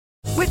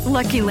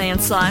Lucky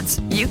Land Slots,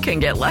 you can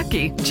get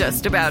lucky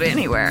just about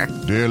anywhere.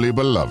 Dearly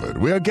beloved,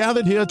 we are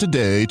gathered here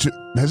today to...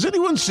 Has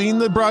anyone seen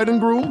the bride and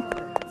groom?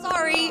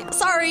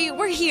 Sorry,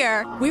 we're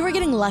here. We were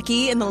getting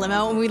lucky in the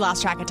limo and we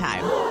lost track of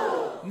time.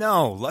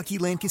 No, Lucky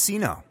Land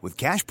Casino, with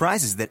cash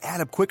prizes that add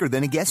up quicker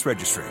than a guest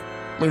registry.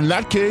 In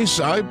that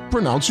case, I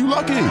pronounce you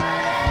lucky.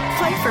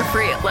 Play for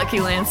free at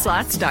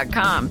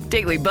LuckyLandSlots.com.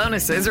 Daily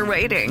bonuses are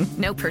waiting.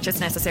 No purchase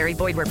necessary.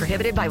 Void where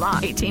prohibited by law.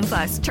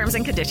 18+. Terms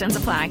and conditions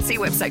apply. See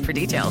website for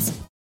details.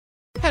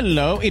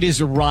 Hello, it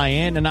is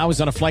Ryan, and I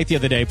was on a flight the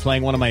other day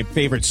playing one of my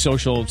favorite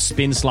social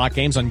spin slot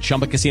games on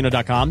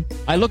ChumbaCasino.com.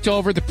 I looked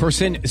over at the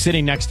person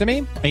sitting next to me,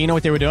 and you know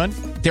what they were doing?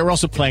 They were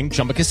also playing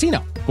Chumba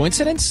Casino.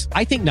 Coincidence?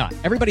 I think not.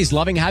 Everybody's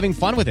loving having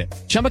fun with it.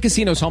 Chumba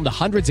Casino is home to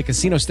hundreds of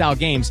casino-style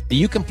games that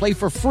you can play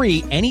for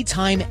free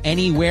anytime,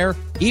 anywhere,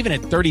 even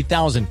at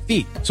 30,000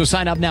 feet. So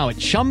sign up now at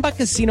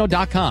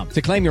ChumbaCasino.com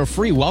to claim your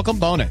free welcome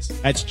bonus.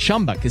 That's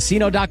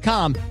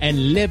ChumbaCasino.com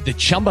and live the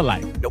Chumba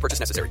life. No purchase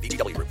necessary.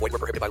 VGW. Void where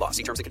prohibited by law.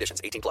 See terms and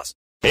conditions. 18+.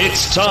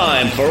 It's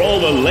time for all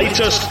the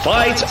latest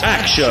fight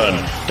action.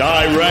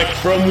 Direct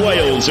from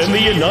Wales in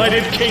the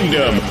United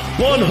Kingdom.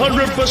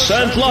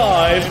 100%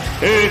 live.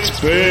 It's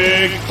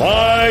Big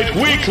Fight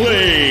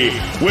Weekly.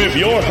 With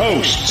your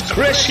hosts,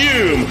 Chris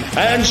Hume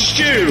and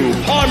Stu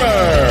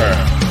Palmer.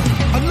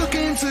 I look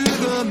into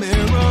the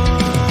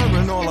mirror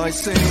and all I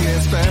see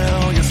is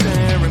failure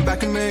staring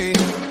back at me.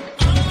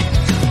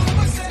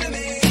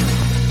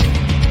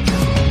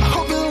 I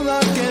hope the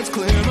light gets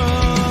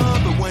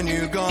clearer, but when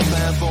you got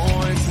that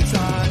voice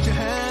inside your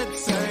head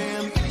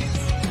saying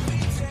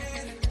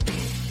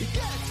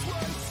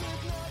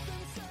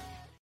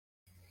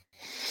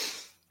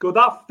good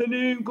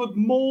afternoon, good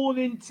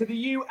morning to the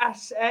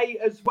USA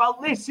as well.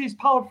 This is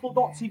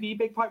Powerful.tv,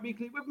 Big Fight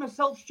Weekly, with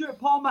myself, Stuart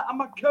Palmer, and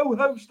my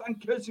co-host and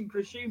cousin,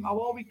 Chris Hume. How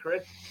are we,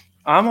 Chris?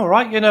 I'm all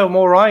right, I'm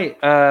all right.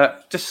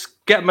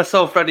 Just getting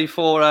myself ready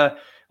for, I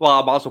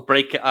might as well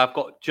break it. I've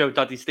got Joe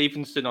Daddy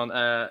Stevenson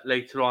on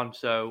later on,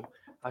 so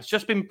I've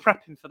just been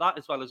prepping for that,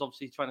 as well as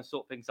obviously trying to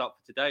sort things out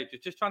for today.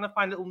 Just trying to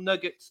find little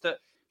nuggets that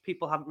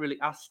people haven't really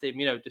asked him,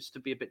 just to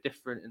be a bit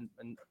different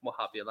and what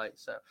have you.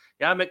 So,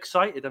 yeah, I'm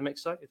excited.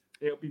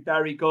 It'll be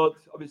very good.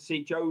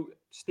 Obviously, Joe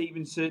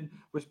Stevenson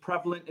was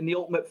prevalent in The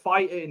Ultimate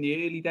Fighter in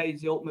the early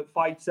days. The Ultimate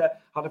Fighter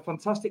had a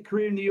fantastic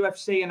career in the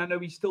UFC, and I know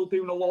he's still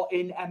doing a lot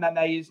in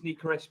MMA, isn't he,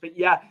 Chris? But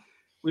yeah,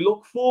 we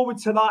look forward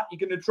to that.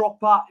 You're going to drop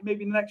that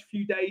maybe in the next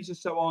few days or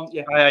so, aren't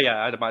you?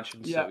 Yeah, I'd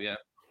imagine so, yeah.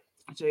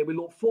 So we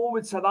look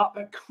forward to that.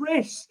 But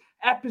Chris,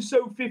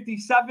 episode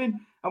 57,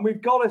 and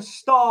we've got to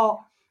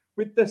start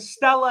with the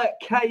stellar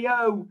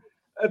KO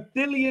of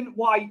Dillian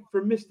Whyte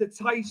from Mr.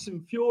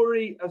 Tyson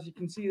Fury. As you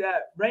can see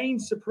there,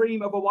 reigns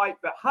supreme over Whyte,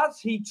 but has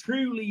he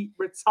truly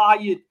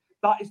retired?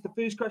 That is the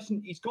first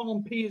question. He's gone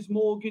on Piers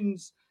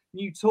Morgan's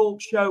new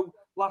talk show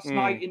last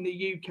night in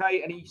the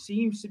UK, and he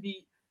seems to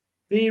be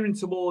veering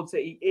towards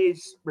that he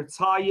is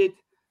retired.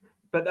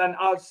 But then,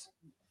 as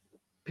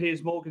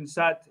Piers Morgan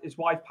said, his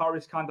wife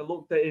Paris kind of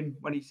looked at him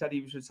when he said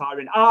he was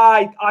retiring.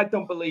 I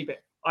don't believe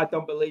it. I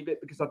don't believe it,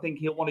 because I think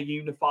he'll want to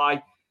unify.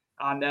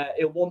 And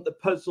he'll want the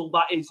puzzle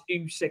that is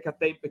Usyk, I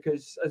think,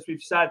 because as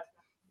we've said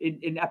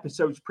in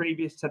episodes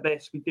previous to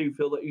this, we do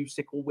feel that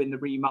Usyk will win the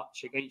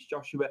rematch against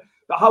Joshua.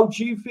 But how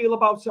do you feel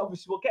about it?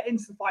 Obviously, we'll get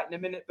into the fight in a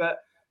minute, but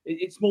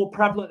it's more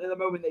prevalent at the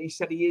moment that he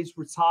said he is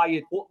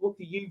retired. What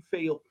do you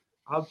feel?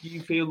 How do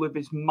you feel with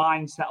his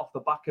mindset off the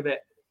back of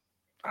it?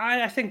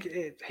 I think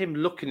him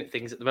looking at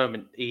things at the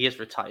moment, he is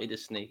retired,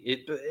 isn't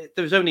he?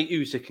 There's only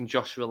Usyk and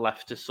Joshua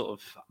left to sort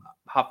of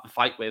have the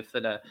fight with,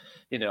 and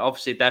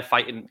obviously they're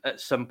fighting at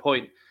some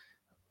point.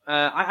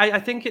 I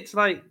think it's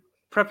like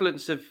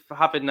prevalence of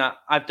having that.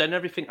 I've done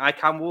everything I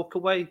can walk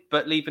away,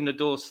 but leaving the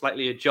door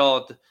slightly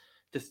ajar.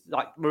 Just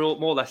like more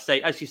or less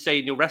say, as you say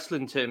in your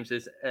wrestling terms,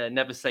 is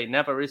never say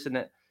never, isn't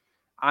it?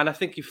 And I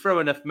think you throw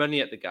enough money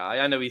at the guy.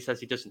 I know he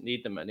says he doesn't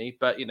need the money,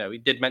 but, he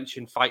did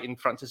mention fighting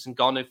Francis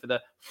Ngannou for the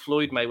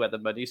Floyd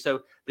Mayweather money.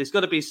 So there's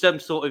got to be some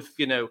sort of,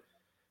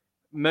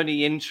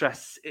 money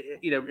interests,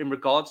 in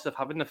regards of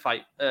having to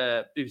fight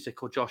Usyk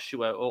or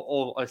Joshua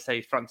or I say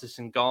Francis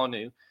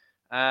Ngannou.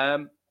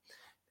 I'd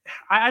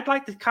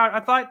like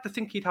to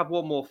think he'd have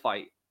one more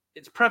fight.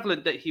 It's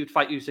prevalent that he would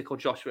fight Usyk or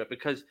Joshua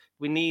because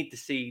we need to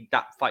see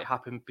that fight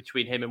happen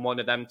between him and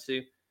one of them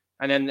two.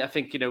 And then I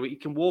think, he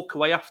can walk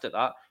away after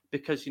that,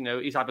 because,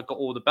 he's either got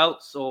all the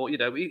belts or,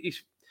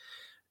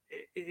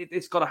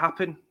 it's got to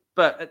happen.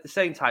 But at the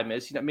same time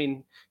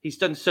he's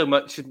done so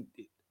much in,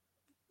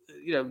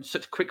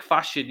 such quick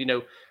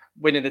fashion,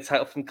 winning the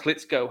title from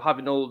Klitschko,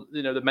 having all,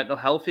 the mental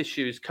health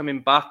issues,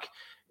 coming back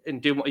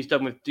and doing what he's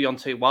done with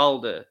Deontay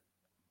Wilder.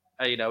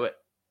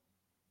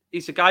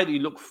 He's a guy that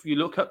you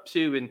look up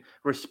to and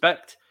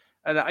respect.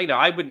 And,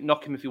 I wouldn't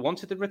knock him if he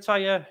wanted to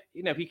retire.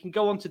 He can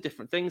go on to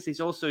different things.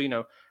 He's also,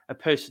 a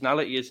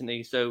personality, isn't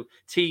he? So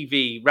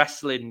TV,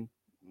 wrestling,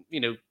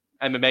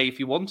 MMA, if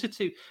he wanted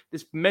to.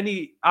 There's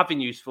many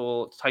avenues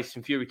for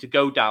Tyson Fury to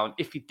go down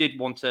if he did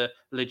want to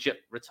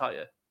legit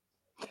retire.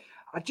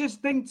 I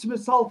just think to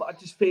myself, I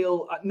just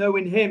feel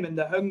knowing him and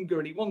the hunger,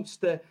 and he wants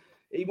to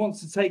He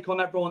wants to take on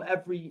everyone,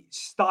 every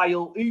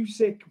style.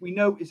 Usyk, we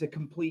know, is a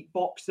complete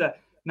boxer.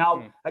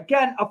 Now,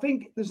 again, I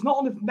think there's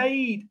not enough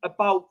made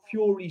about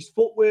Fury's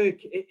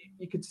footwork.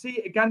 You could see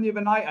it again the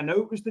other night. I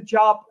know it was the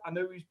jab. I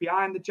know he was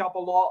behind the jab a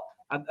lot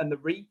and the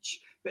reach.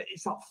 But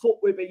it's that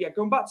footwork. But yeah,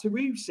 going back to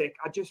Usyk,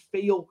 I just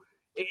feel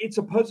it's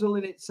a puzzle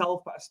in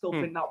itself. But I still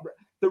think that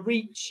the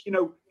reach,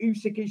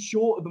 Usyk is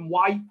shorter than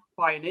White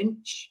by an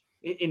inch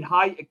in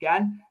height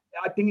again.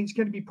 I think it's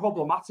going to be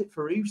problematic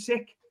for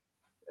Usyk.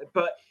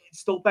 But it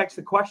still begs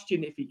the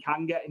question if he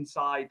can get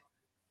inside.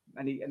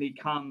 And he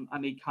can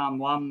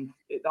land.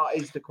 That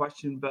is the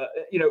question. But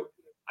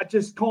I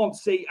just can't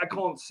see.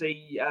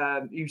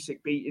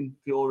 Usyk beating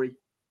Fury.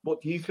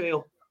 What do you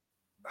feel?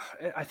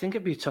 I think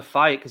it'd be a tough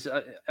fight because,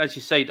 as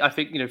you say, I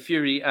think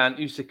Fury and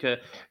Usyk are,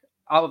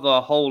 out of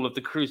the whole of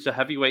the cruiser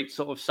heavyweight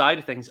sort of side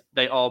of things,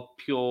 they are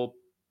pure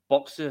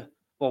boxers,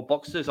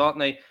 aren't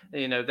they?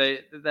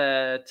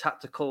 They're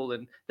tactical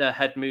and their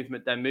head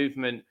movement, their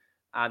movement,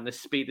 and the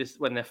speed is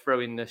when they're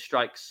throwing the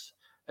strikes.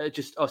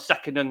 Just are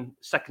second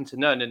to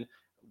none, and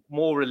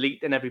more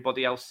elite than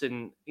everybody else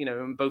in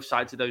on both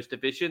sides of those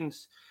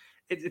divisions.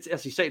 It's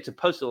as you say, it's a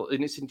puzzle,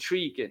 and it's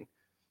intriguing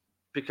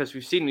because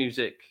we've seen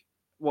Usyk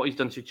what he's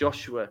done to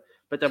Joshua,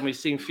 but then we've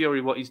seen Fury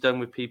what he's done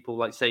with people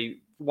like say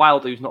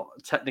Wilder, who's not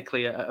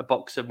technically a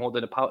boxer more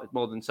than a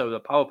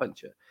power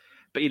puncher,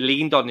 but he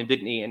leaned on him,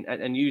 didn't he,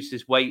 and used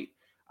his weight,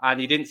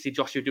 and he didn't see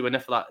Joshua do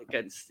enough of that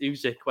against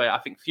Usyk. Where I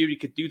think Fury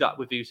could do that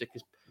with Usyk,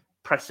 is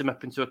press him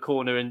up into a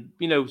corner and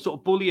sort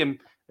of bully him,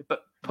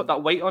 but put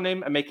that weight on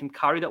him and make him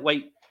carry that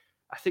weight.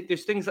 I think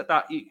there's things like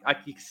that you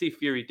can see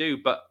Fury do,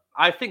 but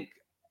I think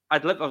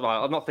I'd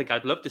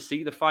love to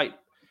see the fight,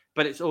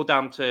 but it's all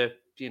down to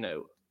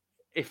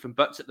if and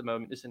buts at the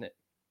moment, isn't it?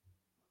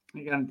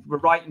 Again, we're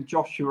writing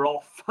Joshua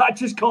off. I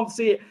just can't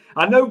see it.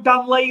 I know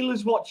Dan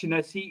Layla's watching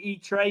us. He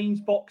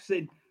trains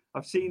boxing.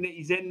 I've seen that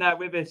he's in there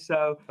with us.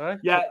 So, Dan,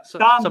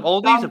 some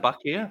oldies are back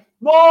here.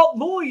 Mark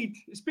Lloyd,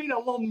 it's been a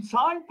long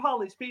time,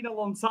 pal. It's been a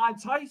long time.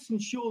 Tyson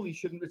surely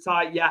shouldn't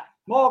retire. Yeah,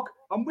 Mark,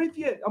 I'm with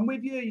you.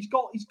 He's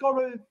got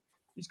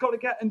to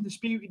get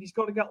undisputed. He's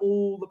got to get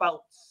all the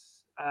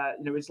belts.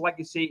 His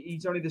legacy.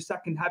 He's only the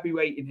second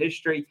heavyweight in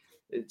history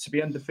to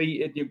be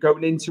undefeated. You're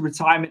going into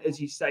retirement,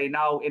 as you say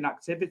now, in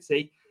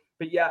activity.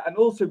 But yeah, and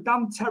also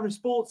Dan Terra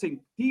Sporting,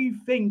 do you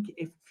think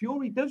if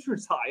Fury does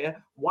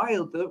retire,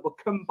 Wilder will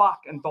come back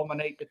and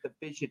dominate the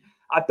division?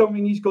 I don't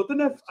think he's good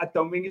enough.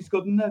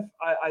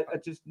 I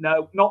just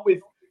no, not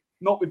with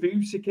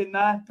Usyk in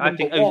there. I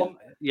think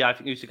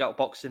Usyk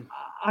outboxed him.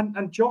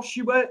 And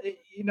Joshua,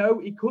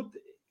 he could.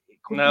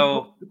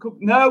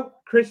 No,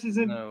 Chris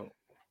isn't. No,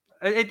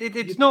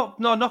 it's not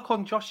knock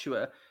on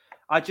Joshua.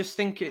 I just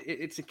think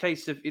it's a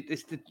case of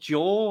it's the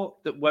jaw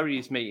that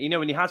worries me.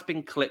 When he has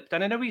been clipped,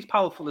 and I know he's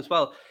powerful as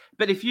well.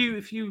 But if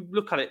you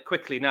look at it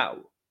quickly now,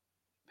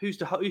 who's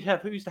the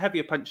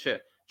heavier puncher,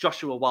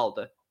 Joshua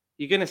Wilder?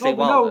 You're going to say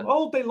Wilder? No,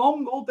 all day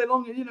long.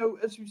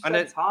 As we've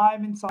said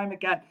time and time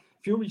again,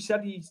 Fury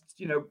said he's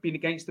been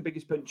against the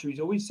biggest puncher. He's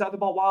always said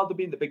about Wilder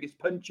being the biggest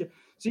puncher.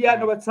 So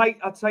I'd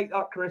take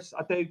that, Chris.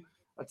 I do.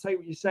 I'd take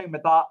what you're saying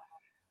with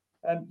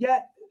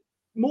that.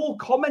 More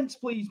comments,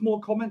 please. More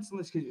comments on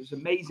this because it was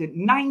amazing.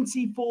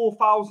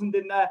 94,000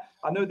 in there.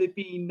 I know they've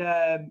been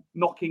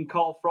knocking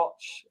Carl Froch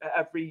at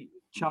every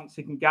chance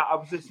they can get. I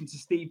was listening to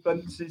Steve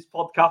Bunce's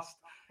podcast.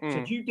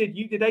 So you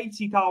did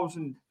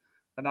 80,000.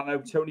 And I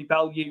know Tony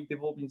Bellew,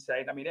 they've all been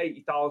saying,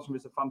 80,000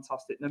 was a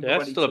fantastic number.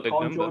 Yeah, still a big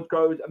number. George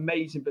Groves,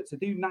 amazing. But to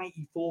do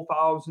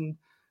 94,000,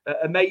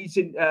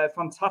 amazing,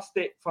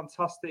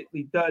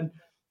 fantastically done.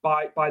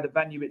 By the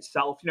venue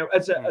itself,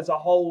 as a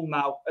whole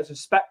now, as a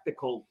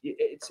spectacle,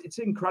 it's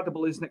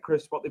incredible, isn't it,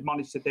 Chris? What they've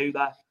managed to do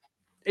there.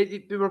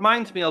 It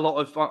reminds me a lot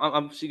of. I'm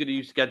obviously going to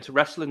use again to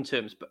wrestling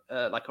terms, but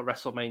like a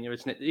WrestleMania,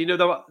 isn't it?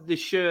 The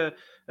sheer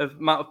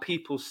amount of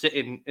people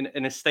sitting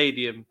in a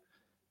stadium,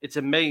 it's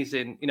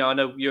amazing. I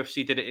know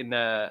UFC did it in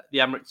the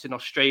Emirates in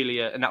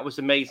Australia, and that was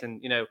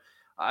amazing.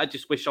 I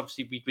just wish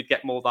obviously we could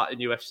get more of that in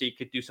UFC.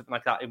 Could do something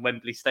like that in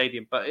Wembley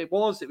Stadium, but it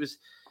was.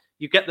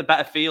 You get the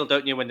better feel,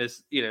 don't you, when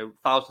there's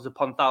thousands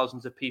upon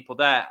thousands of people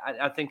there.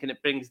 I'm thinking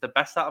it brings the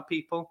best out of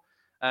people.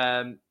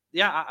 I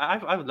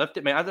loved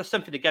it, mate. That's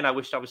something again. I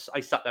wish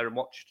I sat there and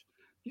watched.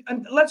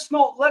 And let's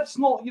not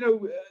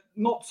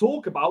not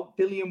talk about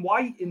Dillian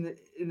White in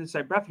the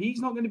same breath.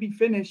 He's not going to be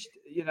finished.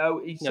 He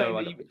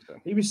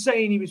was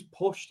saying he was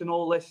pushed and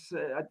all this.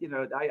 I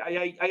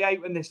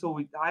hate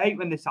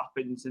when this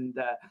happens, and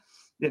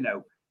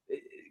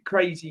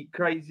crazy,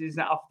 isn't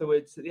it?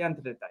 Afterwards, at the end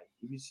of the day,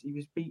 he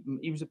was beaten.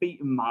 He was a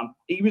beaten man.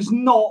 He was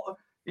not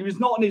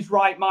in his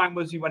right mind,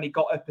 was he, when he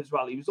got up as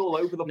well? He was all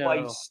over the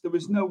place. There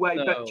was no way.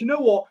 No. But do you know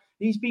what?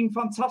 He's been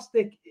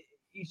fantastic.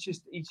 He's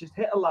just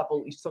hit a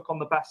level. He's took on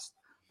the best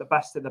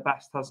of the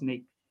best, hasn't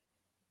he?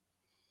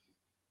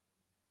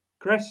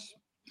 Chris,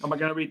 am I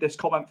going to read this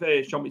comment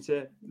first? Do you want me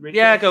to read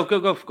this? Go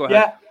ahead.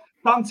 Yeah,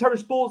 Dan Terra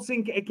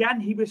Sporting, again,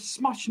 he was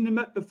smashing him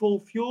up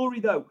before Fury,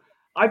 though.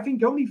 I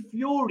think only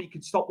Fury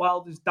could stop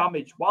Wilder's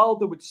damage.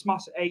 Wilder would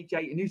smash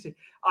AJ and Usyk.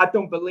 I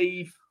don't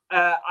believe.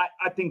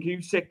 I think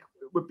Usyk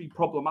would be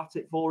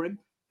problematic for him.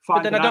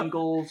 But then Finding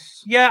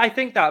angles. Yeah, I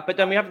think that. But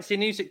then we haven't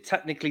seen Usyk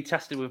technically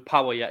tested with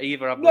power yet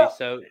either, have we?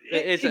 So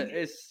it's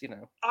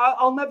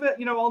I'll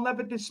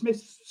never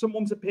dismiss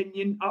someone's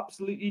opinion.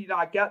 Absolutely,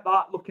 I get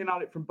that. Looking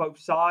at it from both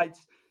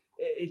sides,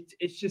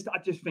 it's just I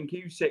just think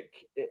Usyk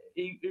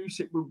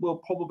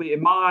will probably,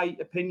 in my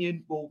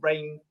opinion, will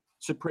reign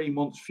supreme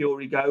once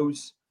Fury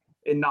goes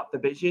in that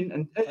division,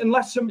 and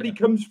unless somebody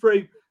comes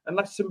through,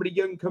 unless somebody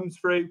young comes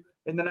through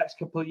in the next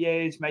couple of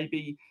years,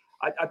 maybe.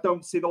 I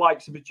don't see the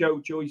likes of a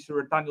Joe Joyce or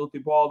a Daniel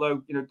Dubois,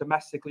 though,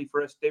 domestically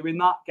for us doing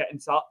that, getting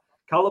to that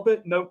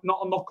caliber. No,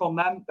 not a knock on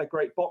them. They're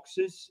great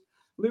boxers.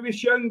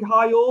 Lewis Young,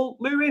 hi all.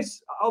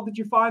 Lewis, how did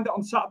you find it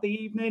on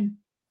Saturday evening?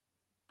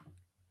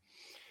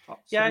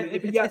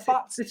 Absolutely. Yeah,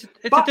 it's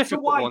a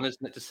difficult one,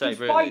 isn't it, to say,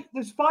 really?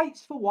 There's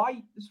fights for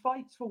White.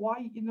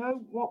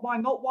 Why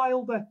not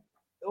Wilder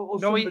or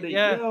somebody?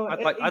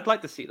 I'd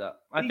like to see that.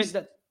 I think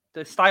that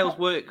the styles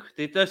work.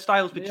 The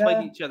styles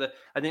between each other.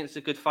 I think it's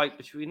a good fight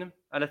between them,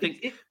 and I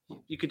think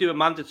you could do a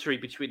mandatory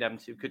between them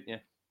two, couldn't you?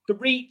 The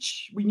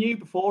reach we knew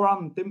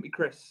beforehand, didn't we,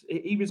 Chris?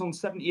 He was on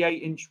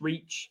 78-inch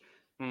reach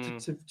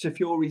to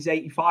Fury's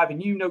 85,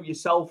 and you know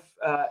yourself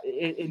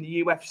in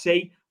the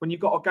UFC when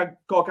you've got a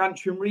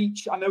gargantuan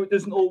reach. I know it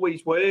doesn't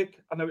always work.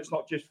 I know it's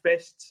not just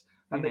fists,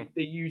 and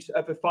they use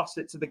other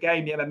facets of the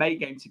game, the MMA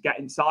game, to get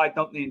inside,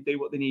 don't they, and do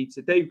what they need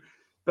to do.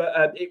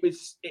 But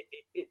it's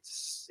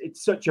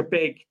such a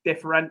big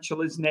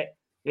differential, isn't it,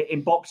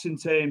 in boxing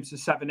terms, the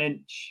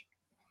 7-inch?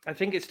 I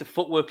think it's the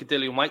footwork of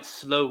Dillian White's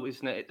slow,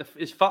 isn't it?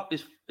 His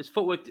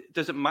footwork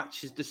doesn't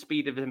match the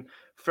speed of him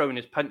throwing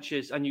his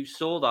punches, and you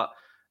saw that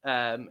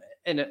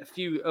in a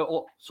few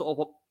sort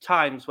of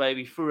times where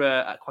he threw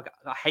a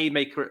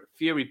haymaker at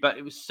Fury, but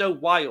it was so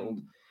wild.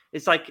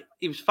 It's like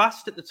he was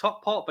fast at the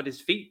top part, but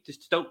his feet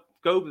just don't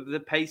go with the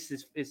pace.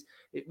 Is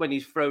when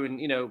he's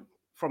throwing,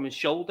 from his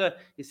shoulder.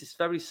 It's just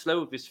very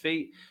slow with his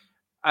feet,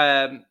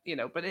 but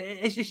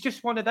it's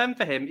just one of them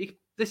for him.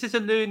 This is a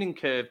learning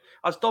curve.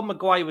 As Don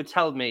McGuire would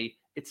tell me,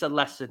 it's a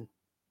lesson.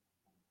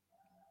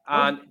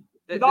 And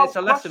it's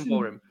a lesson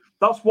for him.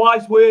 That's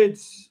wise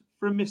words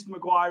from Mr.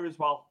 McGuire as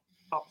well.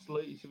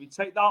 Absolutely. So we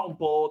take that on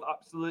board.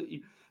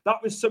 Absolutely.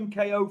 That was some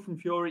KO from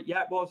Fury.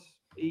 Yeah, it was.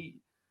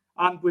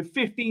 And with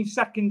 15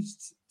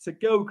 seconds to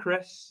go,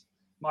 Chris,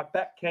 my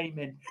bet came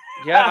in.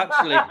 Yeah,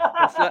 actually,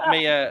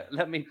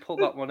 let me pull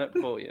that one up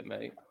for you,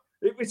 mate.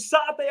 It was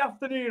Saturday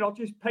afternoon. I'll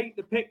just paint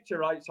the picture,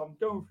 right? So I'm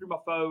going through my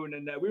phone,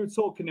 and we were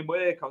talking in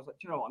work. I was like,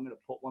 you know what? I'm going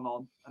to put one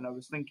on, and I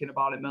was thinking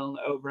about it, milling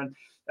it over, and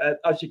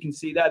as you can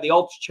see there, the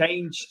odds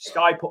changed.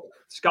 Sky put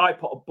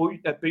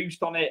a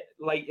boost on it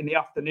late in the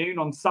afternoon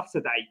on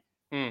Saturday,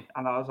 and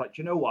I was like,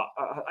 you know what?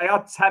 I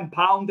had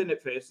 £10 in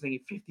it first,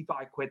 thinking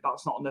 55 quid.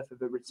 That's not enough of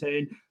a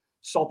return.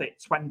 Sod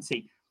it,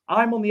 20.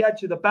 I'm on the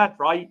edge of the bed,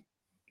 right?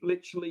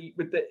 Literally,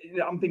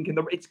 I'm thinking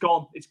it's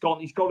gone. It's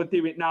gone. He's got to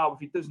do it now. If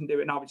he doesn't do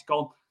it now, it's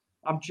gone.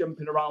 I'm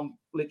jumping around.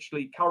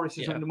 Literally, Karras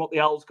is wondering what the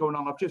hell's going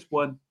on. I've just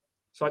won,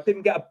 so I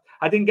didn't get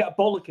a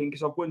bollocking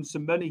because I've won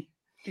some money.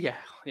 Yeah.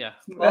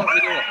 Well,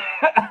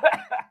 I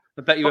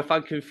bet you were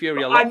thanking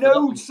Fury a lot. I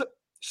know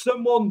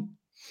someone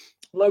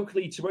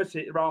locally to us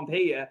around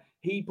here.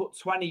 He put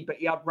 20, but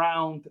he had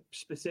round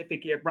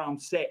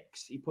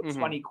 6. He put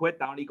 20 quid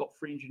down. He got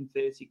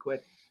 330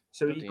 quid.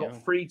 So he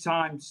got 3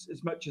 times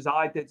as much as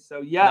I did.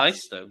 So yeah,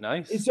 nice though.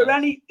 Nice. Is there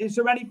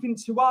anything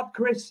to add,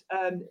 Chris?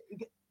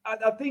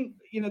 I think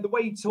the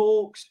way he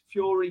talks,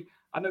 Fury.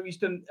 I know he's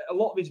done a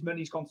lot of his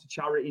money's gone to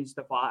charity and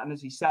stuff like that. And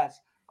as he says,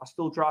 I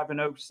still drive an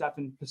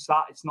 07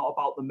 Passat. It's not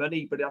about the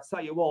money, but I'll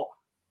tell you what,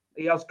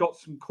 he has got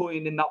some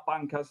coin in that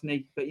bank, hasn't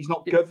he? But he's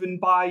not governed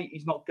by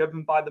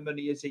the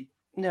money, is he?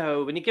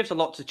 No, and he gives a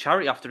lot to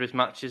charity after his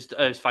matches,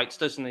 his fights,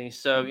 doesn't he?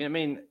 So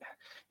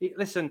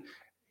listen.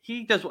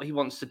 He does what he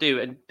wants to do,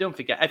 and don't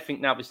forget,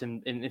 everything now is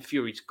in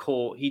Fury's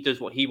court. He does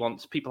what he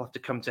wants. People have to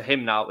come to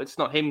him now. It's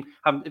not him.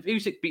 If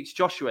Usyk beats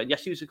Joshua,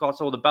 yes, Usyk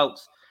got all the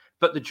belts,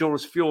 but the draw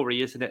is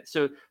Fury, isn't it?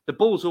 So the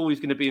ball's always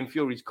going to be in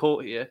Fury's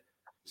court here.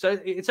 So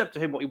it's up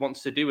to him what he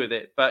wants to do with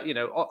it. But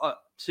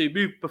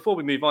before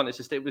we move on,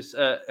 it was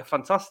a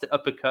fantastic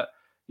uppercut.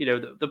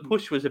 The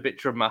push was a bit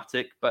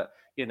dramatic, but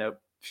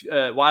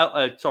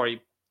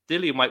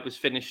Dillian White was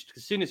finished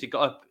as soon as he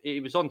got up. He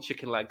was on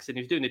chicken legs and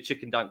he was doing a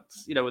chicken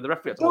dance. With the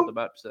referee had to hold him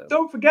up. So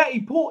don't forget, he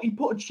put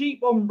a cheap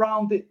one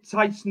round at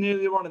Tyson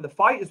earlier on in the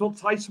fight as well.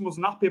 Tyson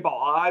wasn't happy about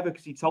it either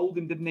because he told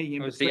him, didn't he?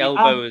 It was the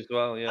elbow as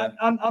well, yeah,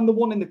 and the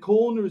one in the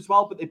corner as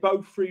well. But they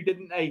both threw,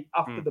 didn't they?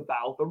 After the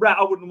bell, the ref,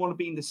 I wouldn't want to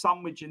be in the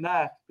sandwich in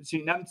there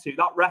between them two.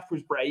 That ref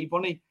was brave,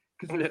 wasn't he?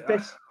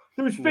 Because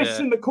there was fists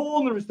in the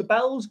corner as the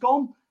bell's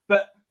gone,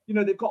 but.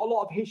 They've got a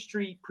lot of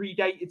history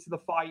predated to the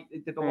fight. They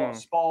did a lot of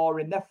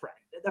sparring. They're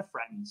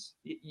friends.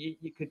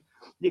 You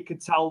could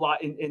tell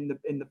that in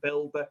the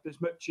build up. As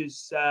much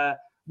as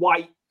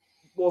White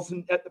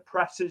wasn't at the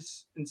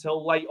presses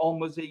until late on,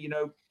 was he?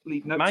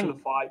 Leading up to the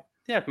fight.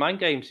 Yeah, mind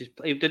games.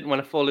 He didn't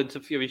want to fall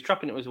into Fury's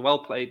trap, and it was a well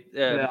played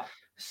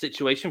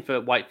situation for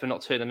White for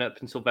not turning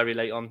up until very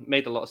late on.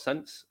 Made a lot of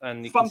sense,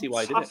 and you can see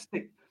why he did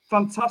it.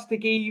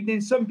 fantastic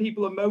evening. Some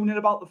people are moaning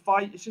about the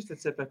fight. It's just a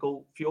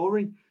typical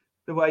Fury,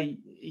 the way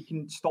he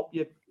can stop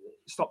you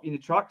in the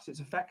tracks. It's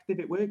effective.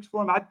 It works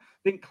for him. I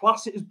think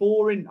Classic is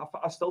boring.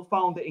 I still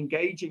found it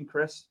engaging,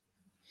 Chris.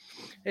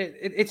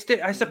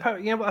 I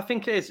suppose, what I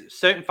think it is.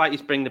 Certain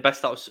fighters bring the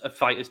best out of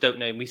fighters, don't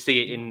they? And we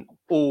see it in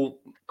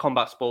all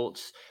combat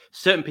sports.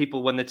 Certain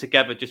people, when they're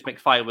together, just make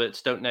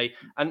fireworks, don't they?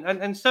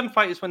 And some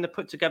fighters, when they're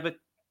put together,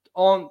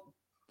 aren't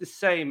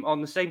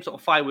on the same sort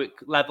of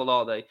firework level,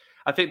 are they?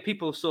 I think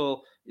people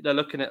they're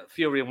looking at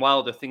Fury and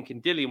Wilder,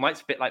 thinking Dillian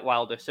White's a bit like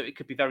Wilder, so it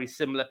could be very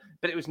similar,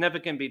 but it was never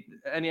going to be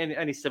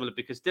any similar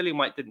because Dillian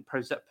White didn't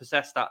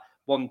possess that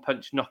one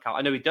punch knockout.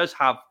 I know he does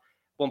have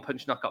one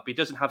punch knockout, but he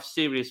doesn't have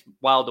serious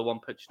Wilder one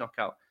punch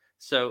knockout.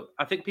 So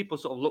I think people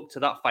sort of looked to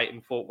that fight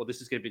and thought, well,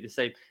 this is going to be the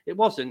same. It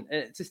wasn't.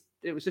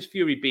 It was just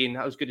Fury being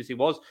as good as he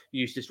was. He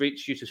used his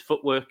reach, used his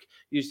footwork,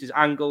 used his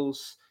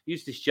angles,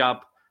 used his jab,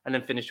 and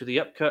then finished with the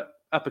uppercut.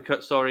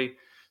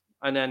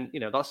 And then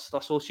that's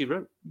all she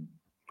wrote.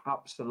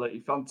 Absolutely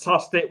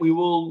fantastic. We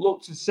will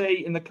look to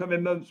see in the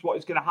coming months what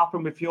is going to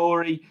happen with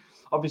Fury.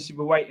 Obviously,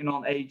 we're waiting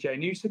on AJ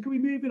news. So can we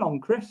move it on,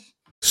 Chris?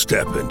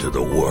 Step into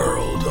the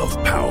world of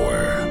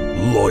power,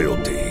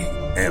 loyalty,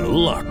 and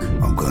luck.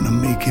 I'm going to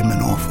make him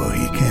an offer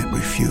he can't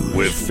refuse.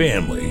 With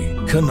family,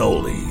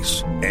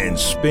 cannolis, and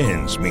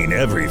spins mean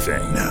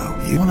everything. Now,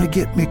 you want to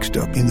get mixed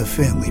up in the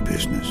family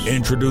business.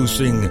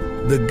 Introducing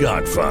The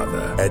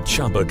Godfather at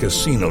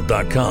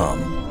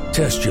ChumbaCasino.com.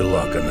 Test your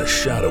luck in the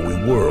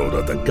shadowy world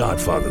of The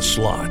Godfather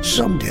slot.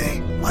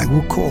 Someday, I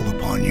will call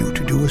upon you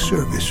to do a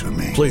service for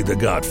me. Play The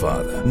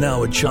Godfather,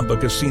 now at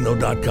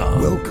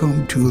ChumbaCasino.com.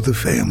 Welcome to the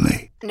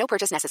family. No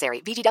purchase necessary.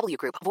 VGW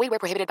Group. Void where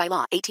prohibited by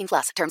law.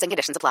 18+. Terms and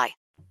conditions apply.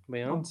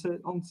 On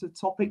to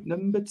topic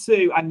number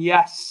 2. And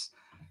yes,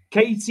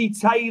 Katie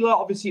Taylor,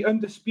 obviously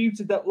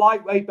undisputed at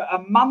lightweight, but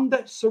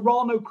Amanda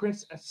Serrano,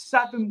 Chris, a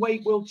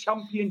 7-weight world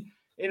champion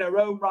in her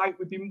own right.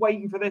 We've been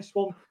waiting for this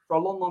one for a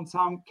long, long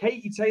time.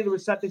 Katie Taylor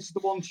has said this is the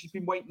one she's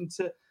been waiting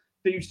to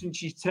do since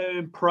she's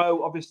turned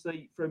pro,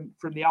 obviously from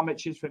the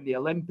amateurs, from the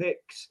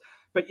Olympics.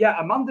 But yeah,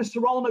 Amanda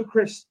Serrano,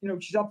 Chris,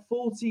 she's had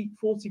 40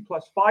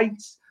 plus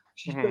fights.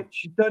 She's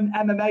done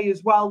MMA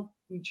as well.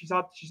 And she's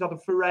had a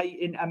foray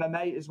in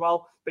MMA as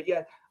well. But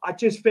yeah, I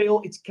just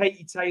feel it's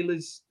Katie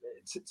Taylor's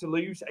to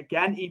lose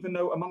again, even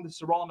though Amanda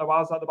Serrano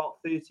has had about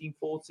 13,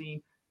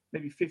 14,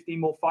 maybe 15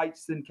 more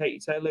fights than Katie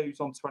Taylor, who's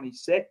on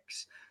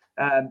 26.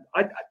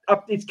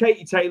 It's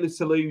Katie Taylor's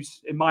to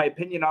lose, in my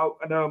opinion. I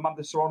know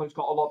Amanda Serrano's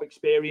got a lot of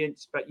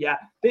experience, but yeah,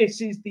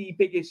 this is the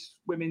biggest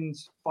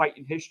women's fight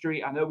in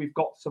history. I know we've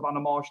got Savannah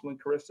Marshall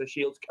and Carissa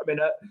Shields coming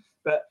up,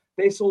 but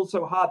this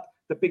also had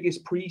the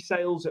biggest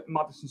pre-sales at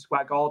Madison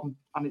Square Garden,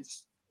 and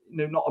it's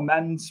not a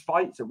men's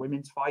fight, it's a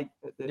women's fight.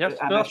 Yes,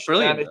 that's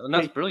brilliant. And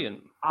that's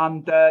brilliant.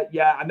 And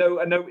I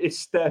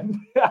noticed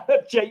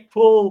Jake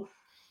Paul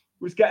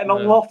was getting a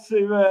lot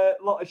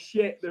of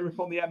shit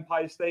from the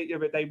Empire State the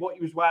other day. What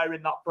he was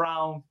wearing, that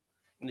brown,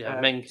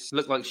 Minx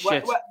looked like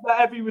shit.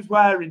 Whatever he was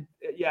wearing,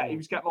 he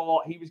was getting a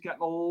lot. He was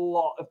getting a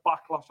lot of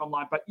backlash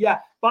online. But yeah,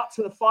 back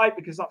to the fight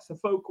because that's the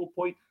focal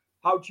point.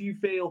 How do you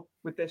feel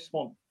with this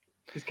one?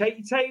 Because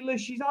Katie Taylor,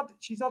 she's had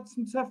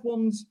some tough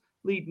ones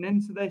leading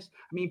into this.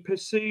 I mean,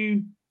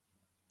 Pursoon,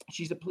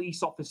 she's a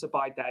police officer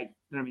by day.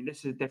 I mean, this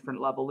is a different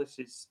level. This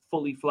is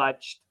fully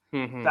fledged.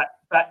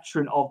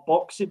 Veteran of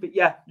boxing, but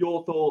yeah,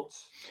 your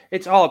thoughts?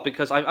 It's hard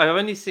because I've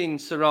only seen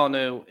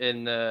Serrano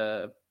in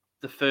the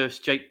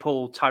first Jake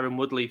Paul Tyron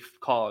Woodley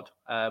card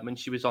when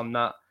she was on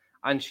that,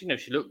 and she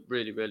looked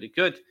really, really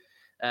good.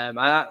 And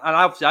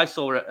obviously I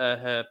saw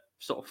her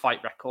sort of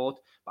fight record,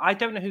 but I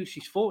don't know who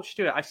she's fought.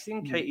 I've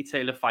seen Katie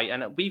Taylor fight,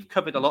 and we've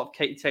covered a lot of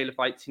Katie Taylor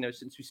fights,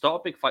 since we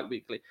started Big Fight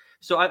Weekly.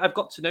 So I've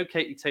got to know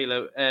Katie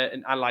Taylor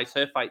and analyze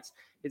her fights.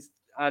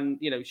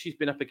 She's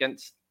been up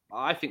against,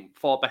 I think,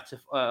 far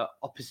better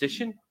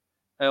opposition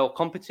or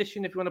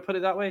competition, if you want to put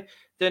it that way,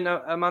 than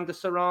Amanda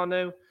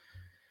Serrano.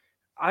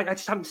 I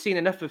just haven't seen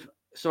enough of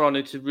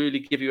Serrano to really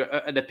give you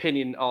an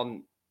opinion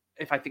on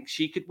if I think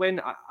she could win.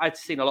 I've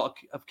seen a lot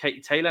of Katie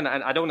Taylor, and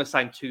I don't want to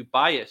sound too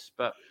biased,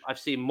 but I've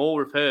seen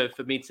more of her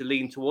for me to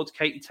lean towards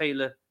Katie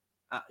Taylor,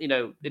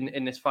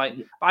 in this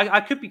fight.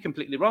 I could be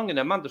completely wrong, and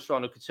Amanda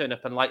Serrano could turn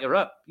up and light her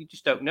up. You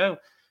just don't know.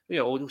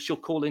 Or she'll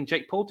call in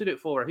Jake Paul to do it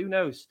for her. Who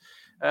knows?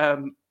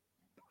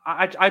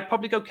 I'd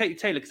probably go Katie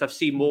Taylor because I've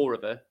seen more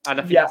of her, and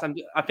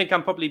I think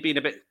I'm probably being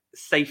a bit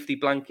safety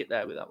blanket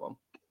there with that one.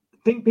 I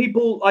think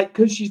people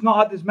because she's not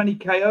had as many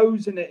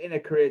KOs in her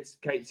career.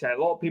 Katie Taylor,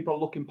 a lot of people are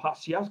looking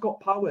past. She has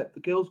got power. The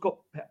girl's got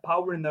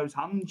power in those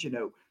hands.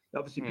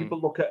 Obviously people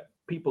look at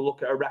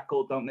her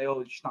record, don't they?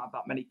 Oh, she's not had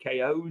that many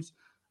KOs,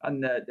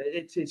 and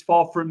it's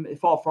far from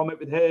it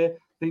with her.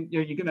 I think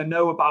you're going to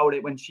know about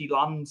it when she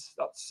lands.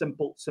 That's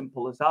simple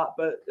as that.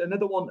 But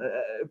another one,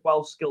 a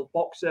well-skilled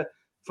boxer.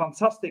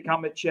 Fantastic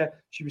amateur.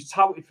 She was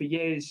touted for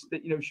years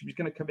that she was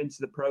going to come into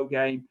the pro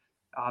game,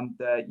 and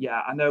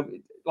I know,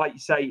 like you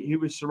say, who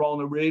was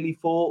Serrano really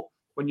fought?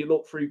 When you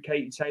look through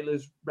Katie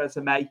Taylor's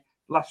resume,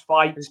 less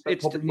fights, but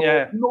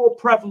probably more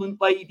prevalent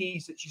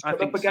ladies that she's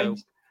come up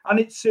against, and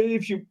it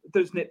serves you,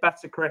 doesn't it,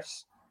 better,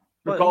 Chris?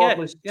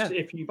 regardless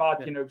if you've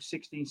had,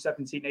 16,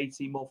 17,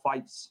 18 more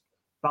fights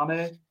than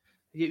her.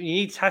 You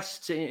need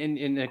tests in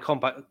a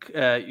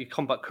your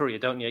combat career,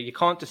 don't you? You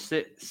can't just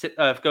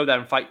go there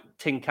and fight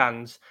tin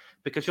cans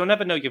because you'll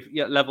never know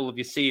your level of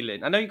your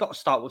ceiling. I know you got to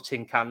start with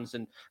tin cans,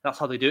 and that's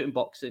how they do it in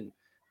boxing.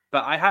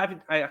 But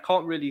I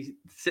can't really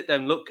sit there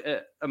and look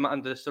at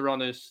Amanda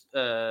Serrano's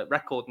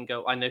record and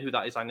go, I know who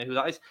that is.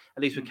 At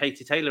least with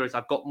Katie Taylor,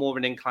 I've got more of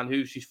an incline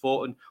who she's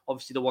fought, and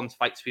obviously the ones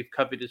fights we've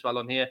covered as well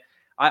on here.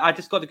 I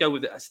just got to go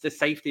with the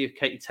safety of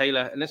Katie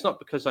Taylor, and it's not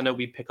because I know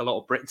we pick a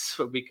lot of Brits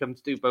when we come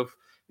to do both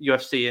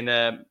UFC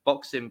and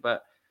boxing,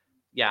 but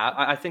yeah,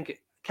 I think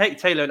Katie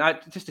Taylor and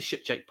just to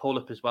shut Jake Paul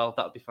up as well.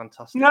 That would be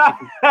fantastic.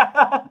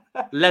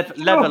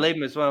 Level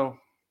him as well.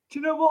 Do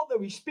you know what though?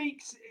 He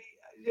speaks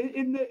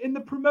in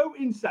the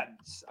promoting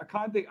sense. I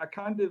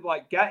kind of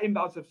like get him,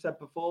 as I've said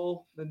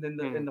before, than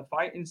in the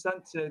fighting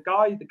sense. The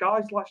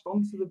guy's latched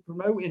onto the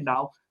promoting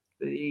now.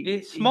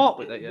 He's smart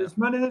with it. Yeah, there's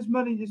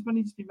money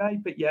to be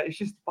made, but yeah, it's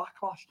just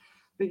backlash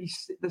that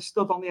they're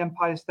stood on the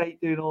Empire State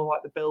doing all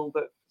like the build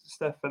up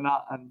stuff and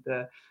that, and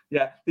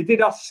they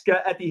did ask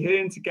Eddie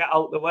Hearn to get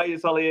out the way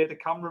as well. He heard the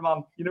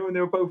cameraman, when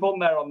they were both on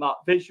there on that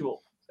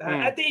visual.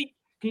 Eddie,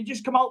 can you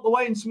just come out the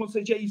way? And someone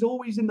says, yeah, he's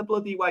always in the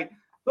bloody way.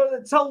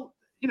 But tell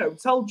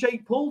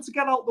Jake Paul to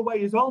get out the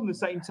way as well. In the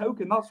same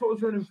token, that's what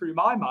was running through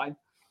my mind.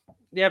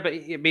 Yeah, but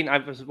I mean, I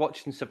was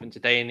watching something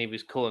today, and he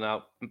was calling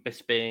out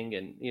Bisping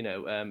and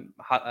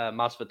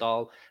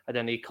Masvidal, and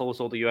then he calls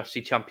all the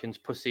UFC champions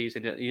pussies,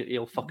 and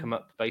he'll fuck them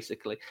up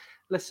basically.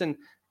 Listen,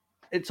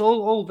 it's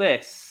all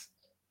this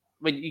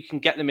when you can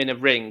get them in a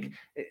ring.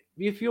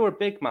 If you're a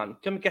big man,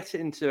 come get it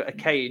into a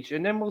cage,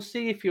 and then we'll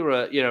see if you're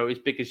as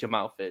big as your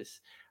mouth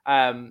is.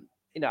 I'm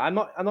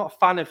not a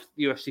fan of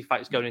UFC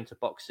fighters going into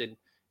boxing.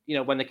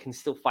 When they can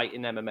still fight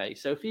in MMA.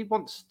 So if he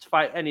wants to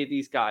fight any of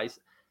these guys,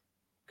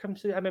 come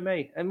to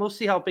MMA, and we'll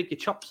see how big your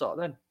chops are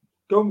then.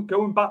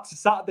 Going back to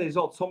Saturday's,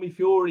 Tommy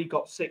Fury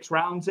got 6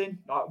 rounds in.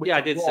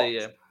 I did see.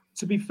 Yeah.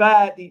 To be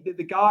fair,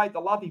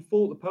 the lad he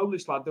fought, the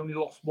Polish lad, only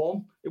lost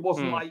 1. It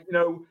wasn't like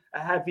a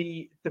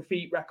heavy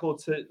defeat record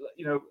to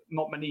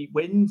not many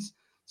wins.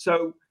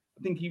 So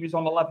I think he was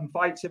on 11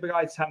 fights. The other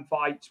guy 10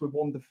 fights with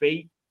 1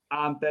 defeat,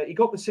 and he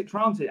got the 6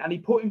 rounds in, and he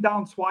put him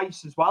down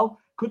twice as well.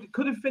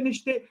 Could have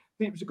finished it. I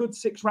think it was a good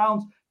 6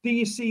 rounds. Do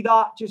you see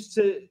that? Just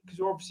because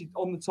we're obviously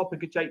on the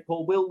topic of Jake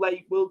Paul, will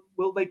they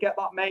get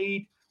that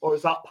made, or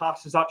is that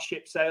passed? Is that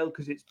ship sailed?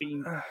 Because it's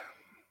been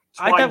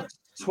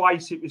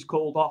twice it was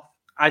called off.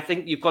 I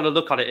think you've got to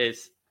look at it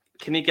as,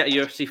 can he get a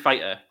UFC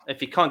fighter?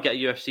 If he can't get a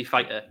UFC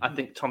fighter, I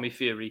think Tommy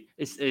Fury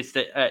is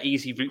the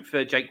easy route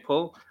for Jake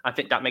Paul. I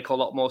think that makes a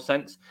lot more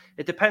sense.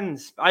 It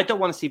depends. I don't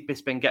want to see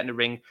Bisping get in the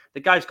ring. The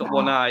guy's got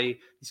one eye.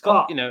 He's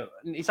got,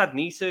 he's had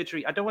knee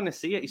surgery. I don't want to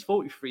see it. He's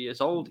 43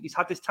 years old. He's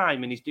had his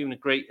time and he's doing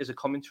great as a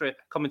commentator.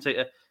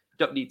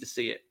 Don't need to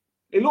see it.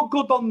 He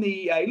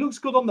looks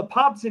good on the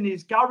pads in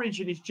his garage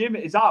in his gym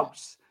at his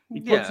house.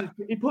 He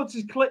puts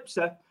his clips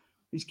up.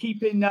 He's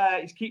keeping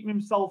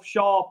himself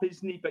sharp,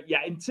 isn't he? But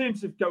yeah, in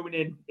terms of going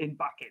in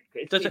back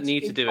in, doesn't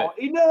need to do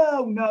it.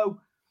 No,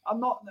 I'm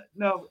not.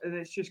 No,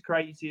 it's just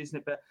crazy, isn't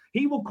it? But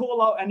he will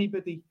call out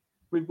anybody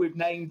with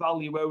name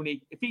value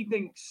only. If he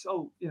thinks,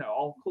 I'll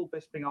call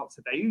Bisping out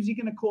today, who's he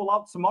going to call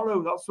out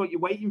tomorrow? That's what you're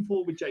waiting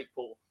for with Jake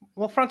Paul.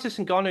 Well, Francis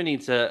Ngannou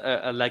needs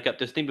a leg up,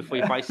 doesn't he, before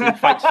he fights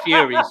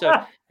Fury? So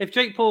if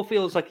Jake Paul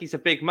feels like he's a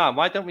big man,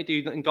 why don't we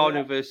do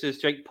Ngannou versus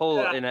Jake Paul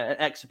in an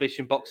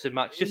exhibition boxing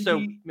match? Just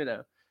so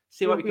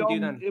see what we can do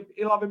then.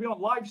 He'll either be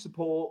on life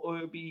support or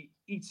he'll be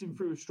eating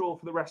through a straw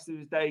for the rest of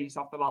his days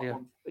after that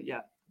one. But yeah,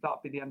 that'll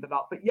be the end of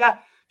that. But yeah,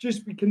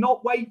 we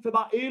cannot wait for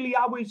that early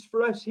hours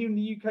for us here in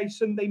the UK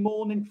Sunday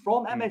morning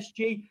from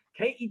MSG.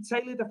 Katie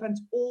Taylor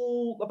defends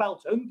all the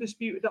belts,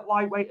 undisputed at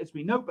lightweight, as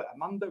we know, but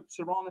Amanda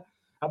Serrano,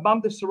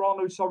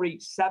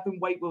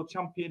 7-weight world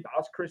champion. But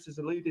as Chris has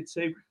alluded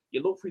to,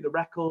 you look through the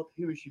record,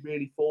 who has she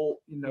really fought,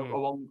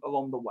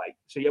 along the way.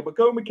 So yeah, we're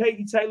going with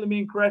Katie Taylor, me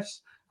and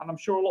Chris, and I'm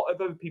sure a lot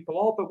of other people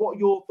are. But what are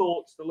your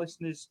thoughts, the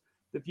listeners,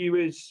 the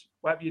viewers,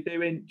 whatever you're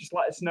doing? Just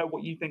let us know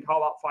what you think, how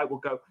that fight will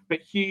go. But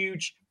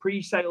huge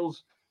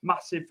pre-sales,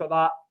 massive for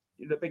that.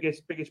 The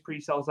biggest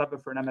pre-sales ever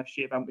for an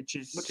MSG event, which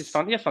is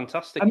fun. Yeah,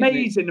 fantastic.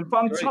 Amazing and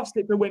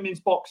fantastic for women's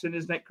boxing,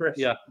 isn't it, Chris?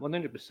 Yeah,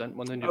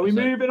 100%. Are we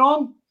moving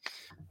on?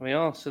 We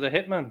are. So the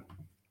Hitman.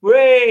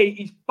 Wait,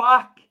 he's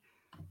back.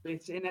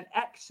 It's in an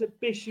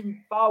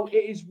exhibition bout.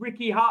 It is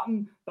Ricky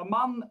Hatton, the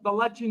man, the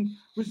legend,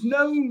 was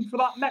known for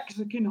that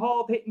Mexican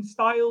hard-hitting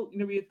style.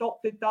 He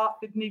adopted that,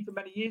 didn't he, for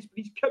many years, but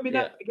he's coming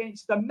up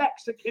against the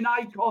Mexican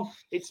icon.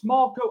 It's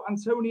Marco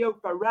Antonio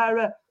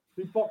Barrera,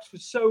 who boxed for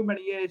so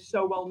many years,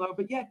 so well known.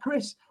 But yeah,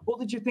 Chris, what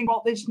did you think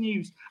about this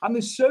news? And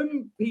there's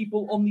some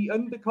people on the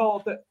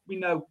undercard that we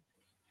know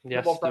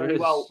very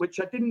well, which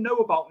I didn't know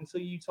about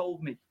until you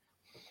told me.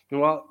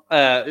 Well,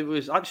 it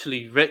was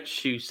actually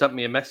Rich who sent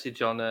me a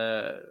message on,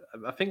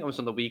 I think it was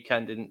on the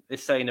weekend, and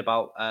it's saying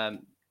about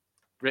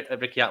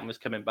Ricky Hatton was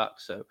coming back.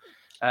 So,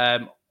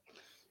 I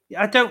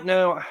don't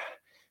know.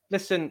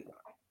 Listen,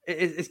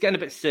 it's getting a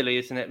bit silly,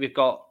 isn't it? We've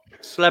got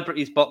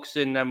celebrities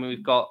boxing, and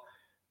we've got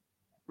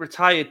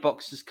retired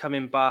boxers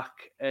coming back,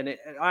 and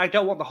I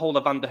don't want the whole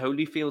Evander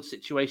Holyfield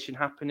situation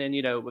happening,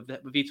 with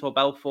Vitor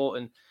Belfort,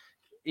 and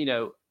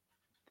you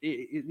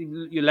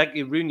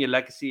ruin your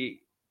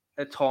legacy,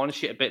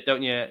 tarnish it a bit,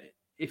 don't you?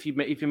 If you're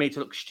made to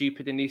look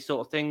stupid in these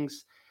sort of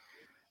things,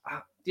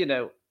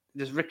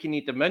 does Ricky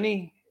need the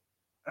money?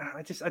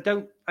 I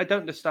don't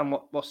understand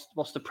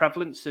what's the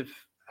prevalence of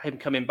him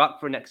coming back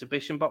for an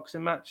exhibition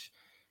boxing match.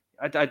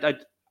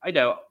 I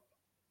know,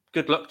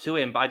 good luck to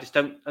him, but I just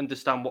don't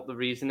understand what the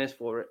reason is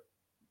for it.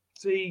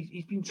 See,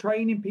 he's been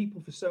training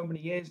people for so many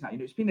years now.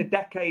 It's been a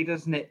decade,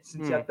 hasn't it,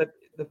 since he had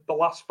the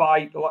last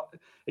fight.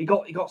 He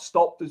got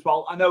stopped as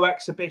well. I know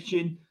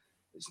exhibition,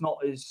 it's not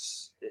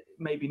as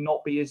maybe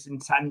not be as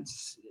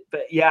intense,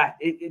 but yeah,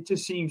 it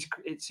just seems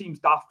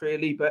daft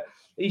really. But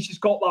he's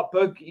just got that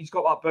bug. He's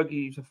got that bug.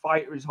 He's a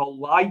fighter his whole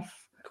life.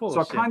 Course,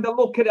 so I kind of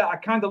look at it. I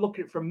kind of look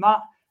at it from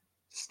that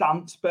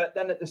stance. But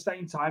then at the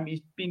same time,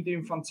 he's been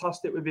doing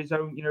fantastic with his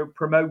own,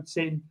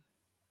 promoting,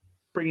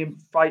 bringing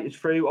fighters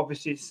through.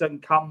 Obviously, his son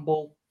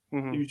Campbell,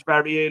 who's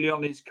very early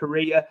on in his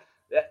career.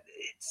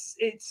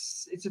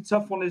 It's a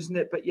tough one, isn't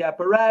it? But yeah,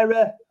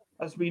 Barrera,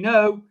 as we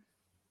know,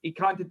 he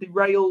kind of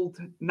derailed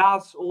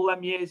Naz all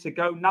them years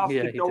ago. Naz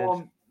did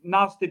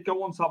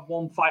go on to have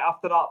one fight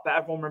after that, but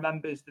everyone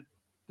remembers the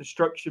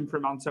destruction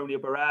from Antonio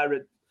Barrera.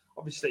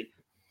 Obviously,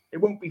 it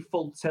won't be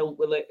full tilt,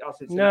 will it? As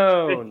it's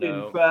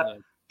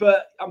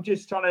but I'm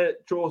just trying to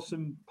draw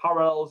some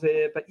parallels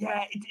here. But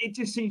yeah, it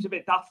just seems a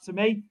bit daft to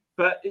me.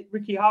 But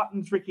Ricky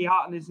Hatton's Ricky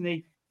Hatton, isn't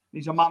he?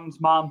 He's a man's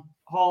man,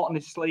 heart on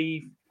his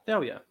sleeve.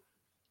 Oh yeah.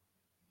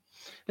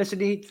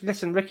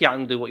 Listen, Ricky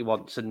Hatton do what he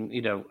wants, and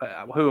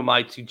who am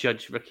I to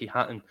judge Ricky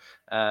Hatton?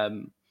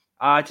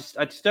 I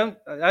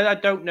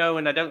don't know,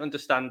 and I don't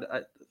understand.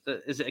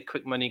 Is it a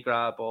quick money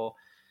grab, or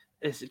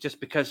is it just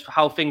because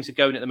how things are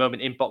going at the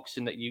moment in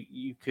boxing that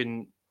you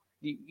can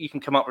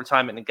come out of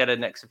retirement and get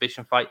an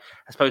exhibition fight?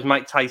 I suppose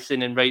Mike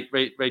Tyson and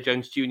Ray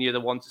Jones Jr. the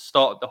ones that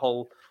started the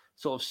whole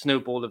sort of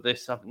snowball of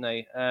this, haven't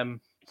they?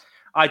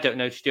 I don't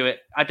know, Stuart.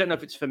 I don't know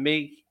if it's for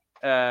me.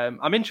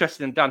 I'm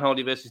interested in Dan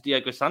Hardy versus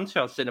Diego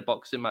Sanchez in a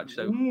boxing match,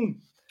 though.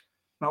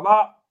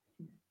 Now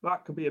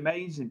that could be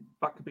amazing.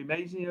 That could be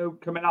amazing.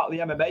 Coming out of the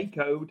MMA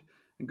code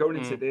and going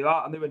into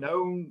that, and they were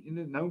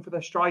known for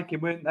their striking,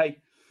 weren't they?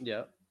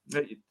 Yeah.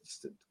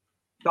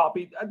 That'll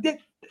be.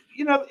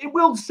 It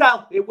will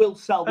sell. It will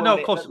sell. No,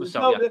 of course it will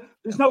sell.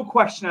 There's no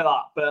question of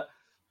that. But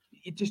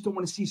you just don't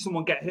want to see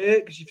someone get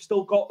hurt because you've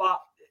still got that.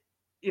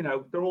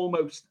 They're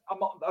almost. I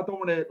don't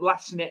want to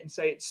lessen it and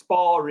say it's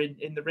sparring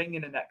in the ring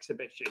in an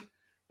exhibition,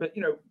 but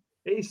it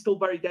is still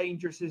very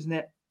dangerous, isn't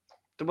it?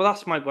 Well,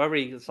 that's my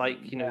worry. It's like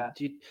you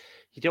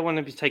don't want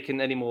to be taking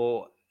any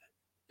more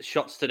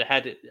shots to the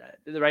head at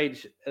the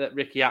age that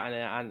Ricky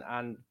Hatton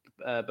and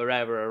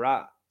Barrera are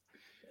at.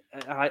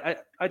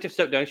 I just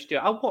don't know.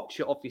 I'll watch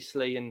it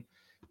obviously, and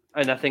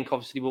I think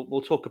obviously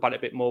we'll talk about it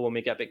a bit more when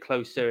we get a bit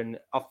closer and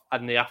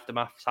the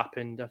aftermath's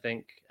happened. I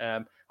think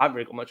I haven't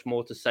really got much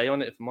more to say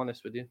on it, if I'm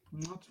honest with you.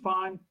 That's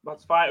fine.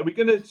 Are we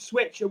going to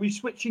switch? Are we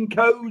switching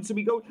codes? Are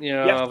we going?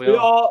 Yeah, yes, we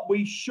are.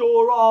 We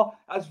sure are.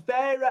 As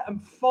Vera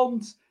and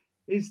Font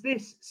is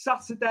this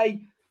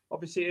Saturday.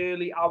 Obviously,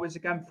 early hours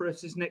again for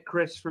us, isn't it,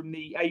 Chris? From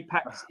the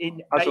Apex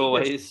in as Vegas.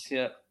 Always,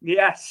 yeah.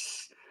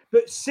 Yes,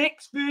 but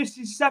 6th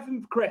versus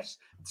 7th, Chris.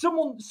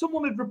 Someone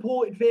had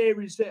reported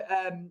Vera's at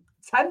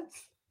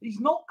 10th. He's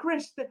not,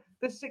 Chris. The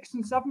 6th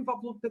and 7th.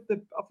 I've looked at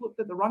the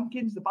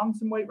rankings, the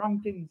bantamweight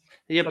rankings.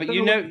 Yeah, but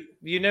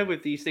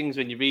with these things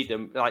when you read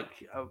them, like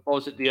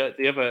was it the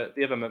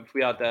other month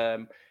we had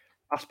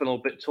Aspinall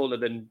a bit taller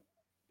than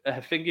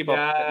Thingy Bob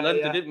at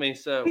London, didn't we?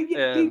 So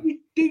do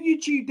your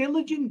due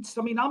diligence.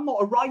 I mean, I'm not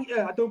a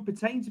writer. I don't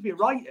pretend to be a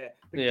writer.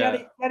 But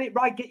get it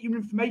right. Get your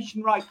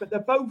information right. But they're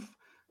both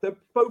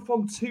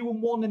on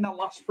 2-1 in that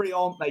last 3,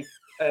 aren't they?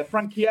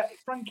 Frankie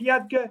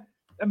Edgar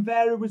and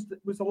Vera was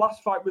the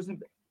last fight,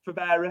 wasn't it, for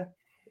Vera?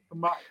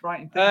 I'm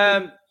right in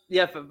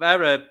thinking. For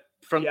Vera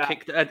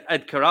kicked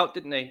Edgar out,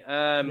 didn't he?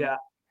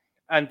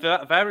 And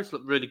Vera's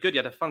looked really good. He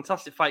had a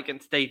fantastic fight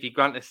against Davey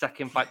Grant, the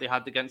second fight they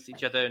had against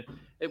each other, and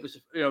it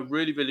was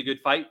really, really good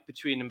fight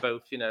between them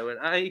both.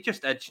 And he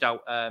just edged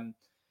out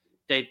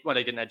Dave. Well,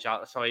 they didn't edge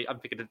out. Sorry, I'm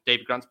thinking of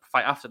Davey Grant's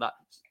fight after that.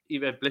 He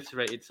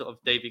obliterated sort of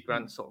Davey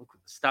Grant's sort of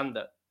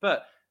stand-up.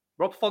 But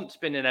Rob Font's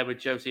been in there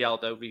with Jose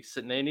Aldo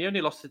recently, and he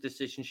only lost the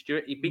decision,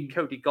 Stuart. He beat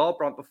Cody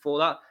Garbrandt before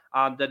that,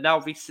 and the now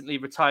recently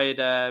retired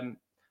Marlon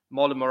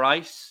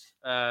Moraes.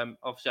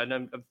 Obviously,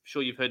 I'm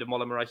sure you've heard of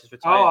Marlon Moraes is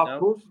retired now.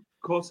 Of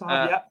course I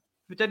have, yeah.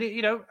 But then,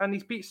 and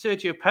he's beat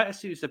Sergio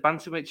Pettis, who's the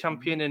bantamweight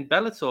champion in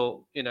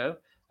Bellator,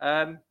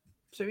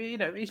 So,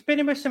 he's been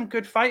in with some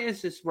good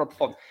fighters, this Rob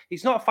Font.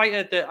 He's not a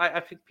fighter that I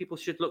think people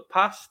should look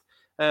past.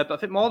 But I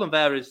think Marlon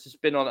Vera's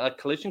just been on a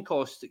collision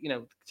course to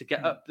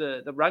get up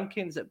the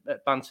rankings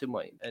at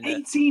bantamweight. And,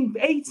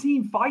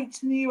 18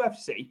 fights in the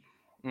UFC.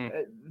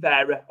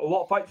 Vera, a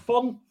lot of fights.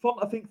 Font,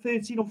 I think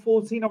 13 or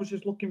 14. I was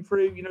just looking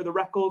through, the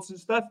records and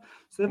stuff.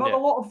 So they've had a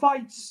lot of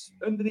fights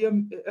under the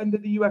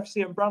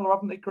UFC umbrella,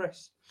 haven't they,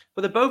 Chris?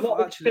 But they're both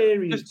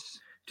actually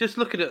just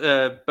looking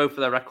at both of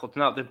their records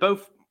now. They're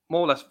both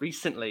more or less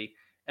recently,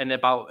 and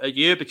about a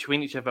year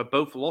between each other,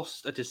 both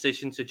lost a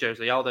decision to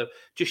Jose Aldo.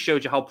 Just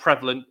showed you how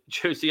prevalent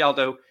Jose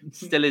Aldo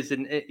still is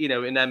in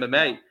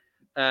MMA.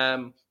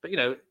 But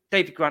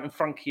David Grant and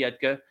Frankie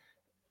Edgar,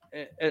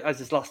 as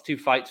his last 2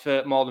 fights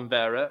for Marlon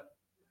Vera,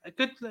 a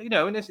good,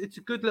 and it's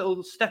a good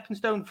little stepping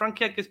stone.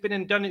 Frankie Edgar's been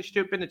in done it,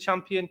 Stuart, been a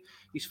champion.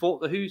 He's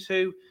fought the who's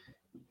who.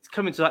 It's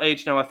coming to that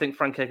age now. I think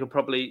Frank Edgar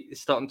probably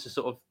is starting to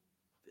sort of,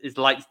 his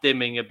light's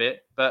dimming a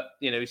bit, but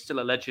he's still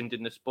a legend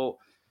in the sport.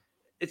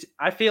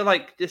 I feel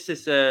like this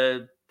is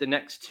the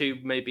next 2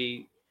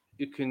 maybe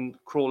who can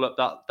crawl up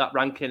that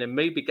ranking and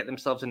maybe get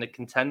themselves in a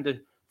contender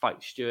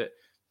fight, Stuart.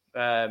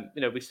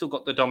 We've still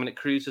got the Dominic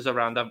Cruzes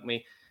around, haven't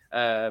we?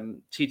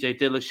 TJ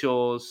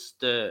Dillashaw's,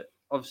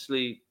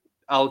 obviously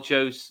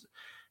Aljo's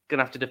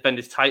gonna have to defend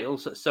his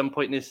titles at some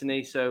point, isn't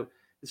he? So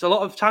there's a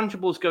lot of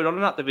tangibles going on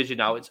in that division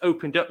now. It's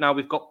opened up now.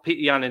 We've got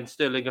Peter Yan and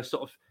Sterling have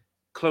sort of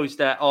closed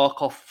their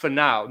arc off for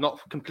now, not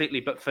completely,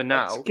 but for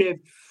now.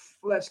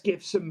 Let's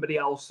give somebody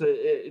else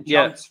a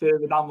chance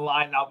further down the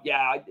line now.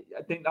 Yeah,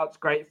 I think that's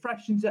great. It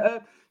freshens it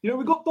up.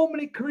 We've got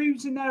Dominic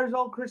Cruz in there as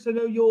well, Chris. I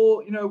know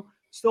you're,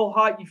 still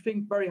high. You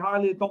think very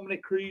highly of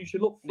Dominic Cruz. You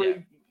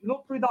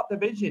look through that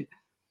division.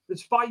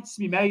 There's fights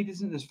to be made,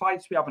 isn't there? There's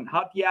fights we haven't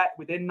had yet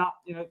within that,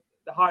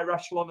 the higher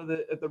echelon of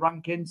the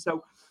ranking.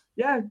 So,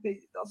 yeah,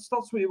 that's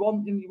what you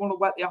want. You want to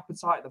whet the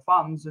appetite of the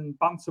fans, and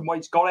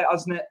bantamweight's got it,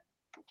 hasn't it?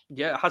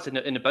 Yeah, it has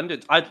in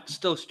abundance. I'd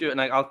still, Stuart,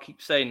 and I'll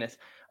keep saying this,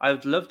 I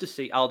would love to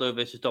see Aldo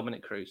versus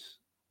Dominic Cruz.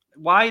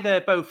 Why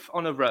they're both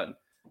on a run,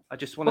 I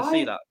just want to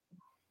see that.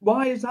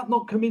 Why has that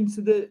not come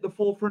into the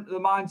forefront of the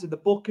minds of the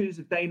bookers,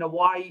 of Dana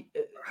White?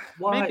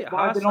 Why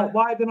are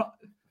they not?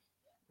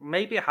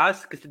 Maybe it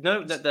has, because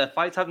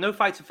no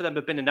fights for them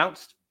have been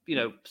announced,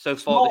 so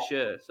far this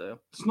year. So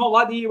it's not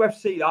like the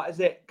UFC, that is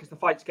it? Because the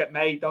fights get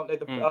made, don't they?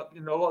 A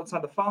lot of the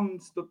time the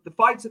fans, the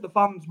fights that the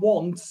fans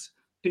want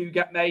do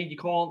get made. You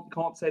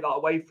can't say that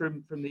away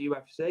from the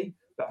UFC.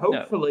 But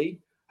hopefully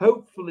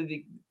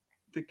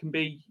that can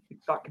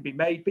be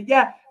made. But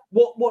yeah,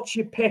 what's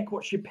your pick?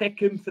 What's your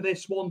pick for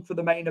this one for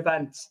the main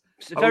event?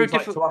 It's very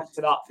difficult.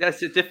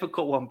 That's a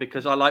difficult one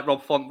because I like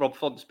Rob Font. Rob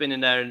Font's been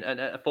in there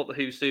and I thought the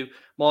who's who.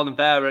 Marlon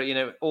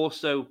Vera,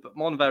 also, but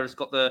Marlon Vera's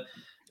got the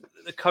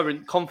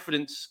current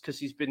confidence because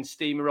he's been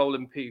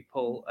steamrolling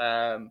people.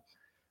 And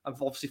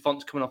obviously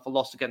Font's coming off a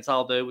loss against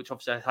Aldo, which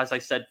obviously, as I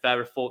said,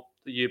 Vera fought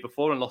the year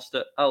before and lost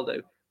at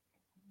Aldo.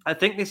 I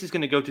think this is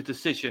going to go to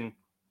decision,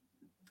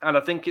 and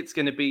I think it's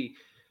going to be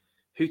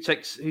who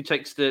takes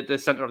the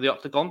center of the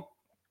octagon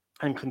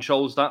and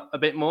controls that a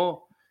bit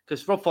more.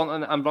 Because Rob Font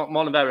and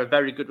Marlon Vera are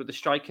very good with the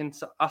striking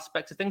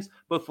aspects of things,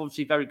 both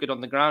obviously very good on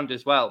the ground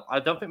as well. I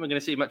don't think we're going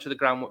to see much of the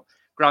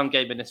ground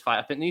game in this fight.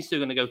 I think these two are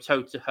going to go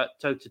toe to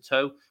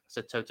toe. I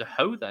said toe to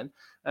hoe then.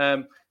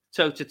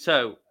 Toe to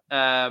toe.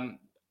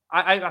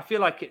 I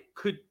feel like it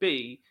could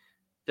be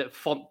that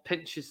Font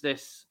pinches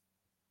this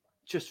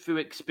just through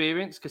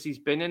experience because he's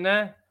been in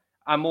there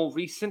and more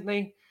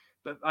recently.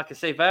 But like I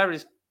say,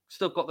 Vera's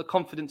still got the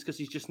confidence because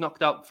he's just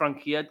knocked out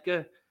Frankie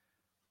Edgar.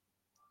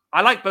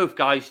 I like both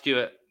guys,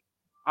 Stuart.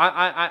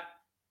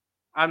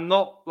 I'm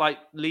not like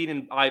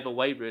leaning either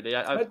way, really.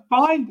 It's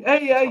fine.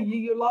 Hey,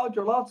 you're allowed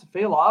to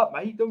feel like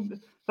that, mate.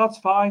 That's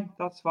fine.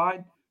 That's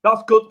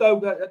good though.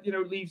 That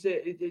leaves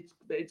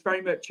it's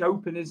very much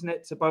open, isn't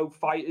it, to both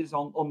fighters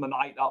on the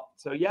night up.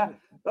 So yeah,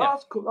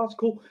 that's cool. That's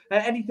cool.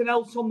 Anything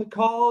else on the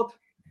card?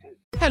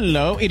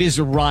 Hello, it is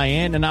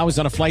Ryan, and I was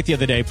on a flight the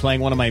other day playing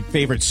one of my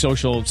favorite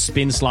social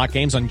spin slot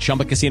games on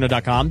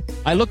ChumbaCasino.com.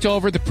 I looked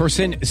over at the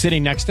person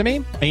sitting next to me,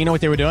 and you know what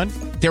they were doing?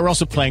 They were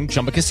also playing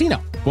Chumba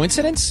Casino.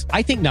 Coincidence?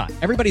 I think not.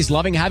 Everybody's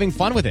loving having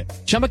fun with it.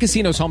 Chumba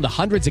Casino is home to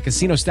hundreds of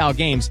casino-style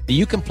games that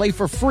you can play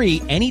for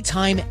free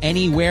anytime,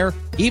 anywhere,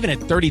 even at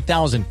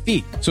 30,000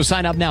 feet. So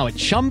sign up now at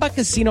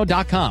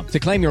ChumbaCasino.com to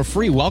claim your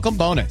free welcome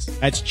bonus.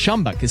 That's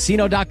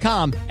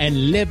ChumbaCasino.com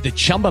and live the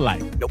Chumba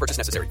life. No purchase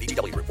necessary.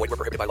 VGW. Void where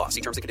prohibited by law.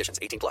 See terms and conditions.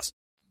 18+.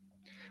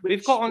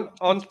 We've got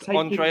on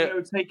Andrea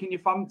taking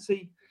your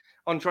fancy.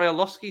 Andrei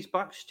Arlovski's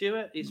back,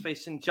 Stuart. He's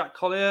facing Jack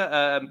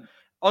Collier.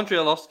 Andrei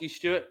Arlovski,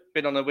 Stuart,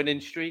 been on a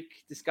winning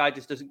streak. This guy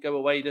just doesn't go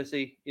away, does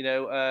he?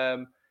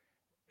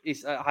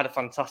 He's had a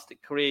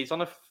fantastic career. He's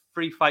on a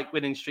 3-fight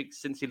winning streak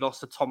since he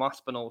lost to Tom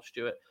Aspinall,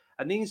 Stuart.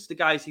 And these are the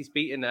guys he's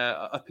beaten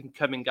are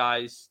up-and-coming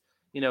guys,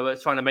 are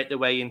trying to make their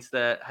way into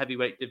the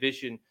heavyweight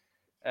division.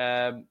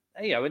 And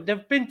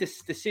they've been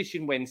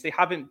decision wins. They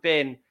haven't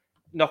been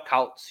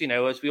knockouts,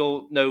 as we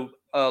all know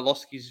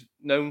Arlovski's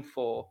known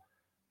for.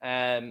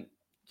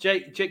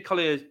 Jake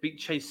Collier beat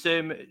Chase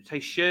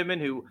Sherman,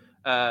 who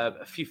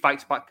a few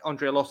fights back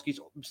Andrei Arlovski's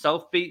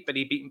himself beat, but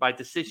he beat him by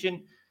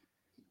decision.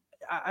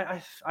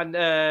 I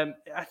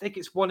think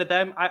it's one of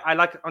them. I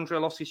like Andrei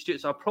Arlovski,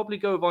 so I'll probably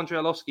go with Andrei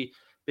Arlovski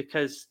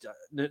because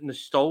the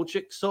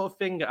nostalgic sort of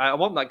thing. I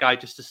want that guy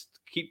just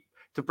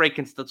to break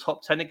into the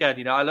top 10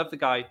 again. I love the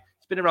guy.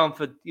 He's been around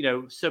for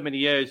so many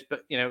years,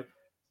 but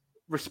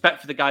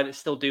respect for the guy that's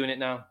still doing it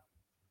now.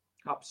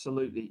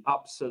 Absolutely.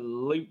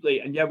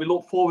 And yeah, we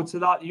look forward to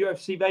that. The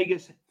UFC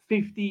Vegas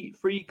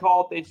 53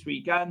 card this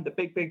weekend, the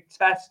big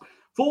test.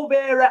 For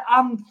Vera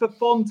and for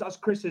Font, as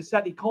Chris has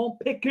said, he can't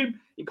pick him.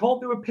 He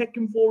can't do a pick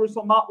him for us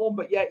on that one,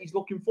 but yeah, he's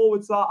looking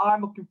forward to that.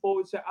 I'm looking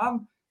forward to it.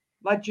 And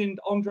legend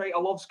Andrei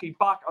Arlovsky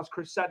back, as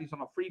Chris said, he's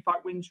on a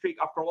 3-fight win streak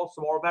after a loss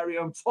to our very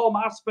own Tom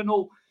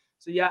Aspinall.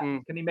 So yeah,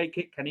 can he make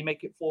it? Can he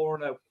make it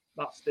 4-0?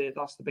 That's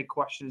the big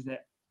question, isn't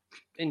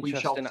it? We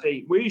shall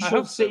see. We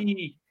shall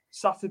see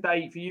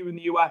Saturday for you in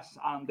the US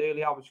and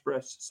early hours for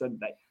us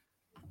Sunday.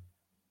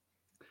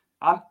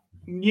 And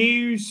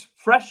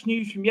fresh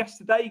news from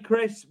yesterday,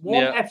 Chris.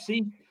 One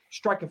FC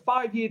strike a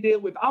 5-year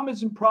deal with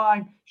Amazon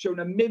Prime, showing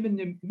a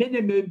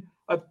minimum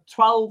of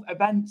 12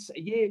 events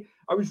a year.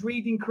 I was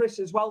reading, Chris,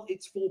 as well.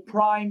 It's for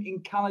Prime in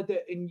Canada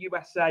and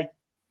USA.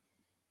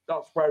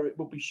 That's where it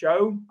will be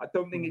shown. I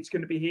don't think it's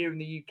going to be here in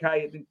the UK.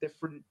 I think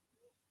different.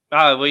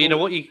 Oh well, you know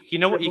what you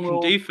can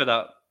do for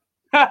that.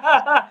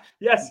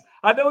 Yes,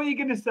 I know what you're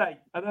going to say.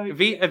 I know a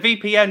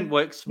VPN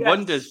works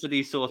wonders for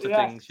these sort of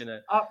things, you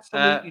know.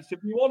 Absolutely. So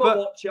if you want to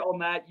watch it on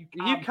there, you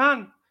can. You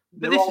can.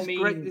 But this is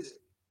great. This is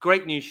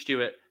great news,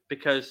 Stuart,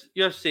 because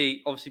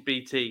UFC, obviously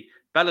BT,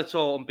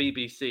 Bellator on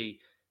BBC.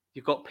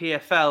 You've got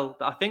PFL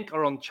that I think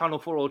are on Channel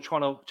 4 or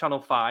Channel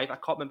 5. I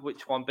can't remember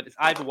which one, but it's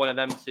either one of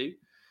them two.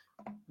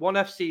 ONE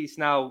FC is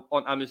now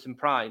on Amazon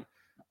Prime.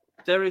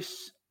 There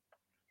is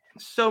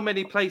so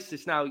many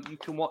places now you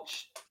can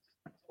watch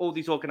all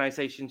these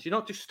organizations. You're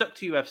not just stuck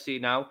to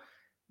UFC now.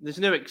 There's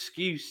no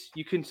excuse.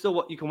 You can still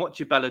watch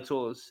your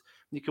Bellators,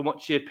 you can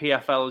watch your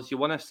PFLs,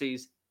 your ONE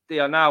FCs. They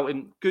are now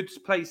in good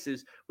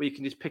places where you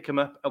can just pick them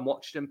up and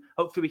watch them.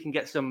 Hopefully, we can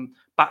get some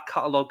back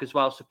catalogue as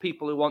well, so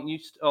people who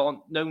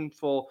aren't known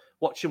for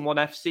watching ONE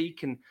FC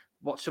can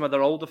watch some of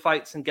their older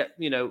fights and get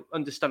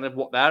understanding of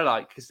what they're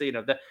like, because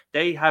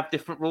they have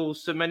different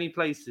rules so many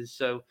places.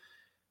 So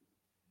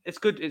it's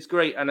good, it's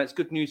great, and it's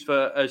good news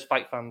for us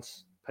fight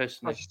fans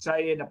personally. I should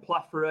say, in a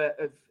plethora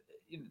of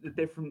the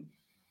different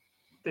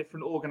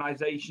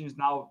organisations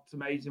now, it's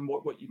amazing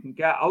what you can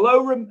get.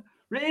 Hello,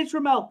 Here's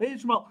Ramel.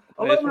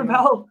 Hello,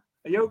 Ramel.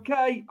 Are you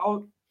okay?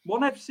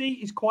 ONE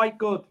FC is quite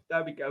good.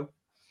 There we go.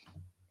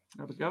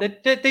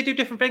 They do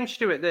different things,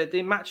 Stuart.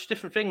 They match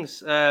different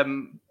things,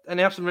 and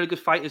they have some really good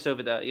fighters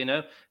over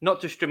there. Not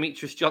just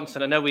Demetrius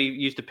Johnson. I know we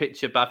used a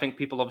picture, but I think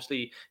people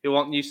obviously who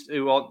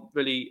aren't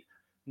really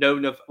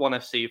known of ONE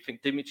FC, I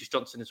think Demetrius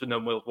Johnson is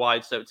known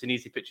worldwide, so it's an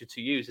easy picture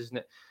to use, isn't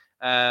it?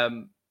 I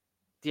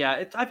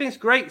think it's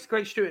great. It's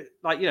great, Stuart.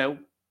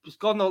 It's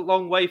gone a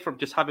long way from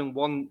just having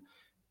one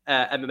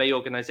MMA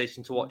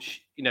organization to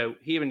watch.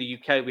 Here in the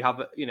UK, we have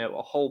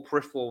a whole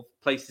peripheral of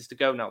places to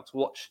go now to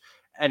watch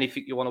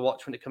anything you want to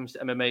watch when it comes to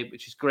MMA,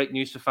 which is great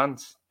news for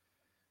fans.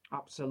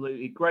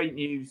 Absolutely. Great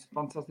news.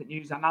 Fantastic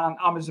news. And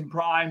Amazon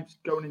Prime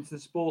going into the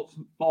sports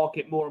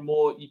market more and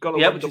more. You've got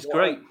to which is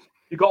great.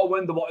 You've got to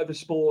wonder what other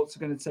sports are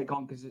going to take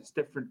on, because it's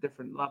different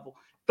level.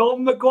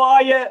 Don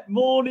McGuire,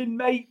 morning,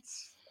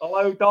 mates.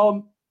 Hello,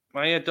 Don.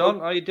 Hiya, Don.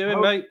 How you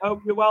doing, mate?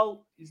 Hope you're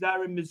well. He's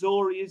there in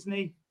Missouri, isn't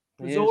he?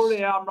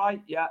 Missouri, I'm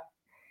right. Yeah.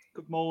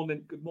 Good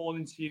morning. Good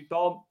morning to you,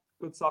 Don.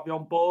 Good to have you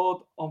on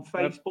board on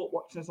Facebook.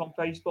 Watching us on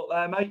Facebook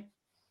there, mate.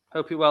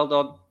 Hope you're well,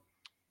 Don.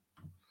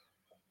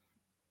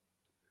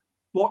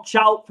 Watch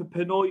out for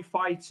Pinoy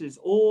fighters.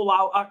 All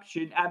out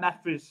action,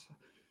 MFers.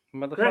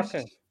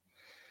 Motherfucker.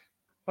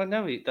 Well,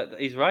 no,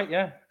 he's right,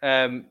 yeah.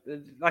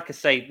 Like I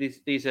say,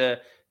 these are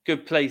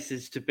good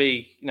places to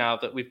be now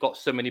that we've got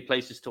so many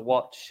places to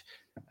watch.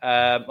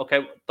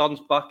 Okay,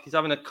 Don's back. He's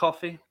having a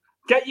coffee.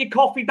 Get your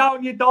coffee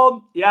down, you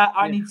Don. Yeah,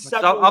 I need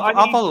several.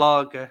 Have a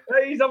lager.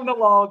 He's having a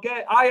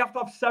lager. I have to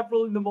have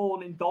several in the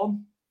morning,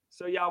 Don.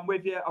 So yeah, I'm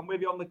with you. I'm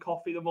with you on the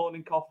coffee, the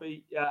morning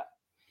coffee. Yeah.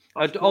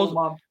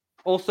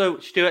 Also,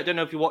 Stuart, I don't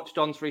know if you watched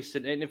Don's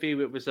recent interview.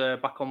 It was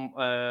back on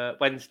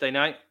Wednesday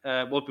night.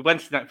 It'll be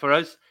Wednesday night for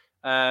us.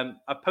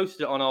 I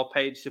posted it on our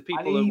page, so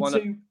people who want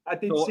to. I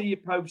did see you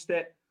post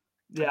it.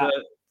 Yeah.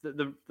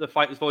 The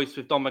Fighter's Voice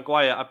with Don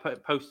McGuire. I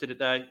posted it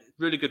there.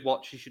 Really good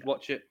watch. You should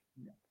watch it.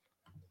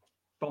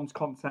 Don's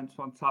content's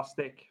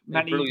fantastic.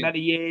 Many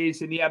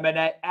years in the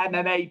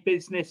MMA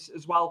business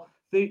as well.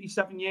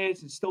 37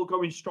 years and still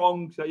going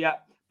strong. So yeah,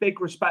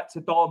 big respect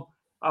to Don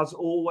as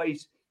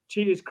always.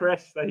 Cheers,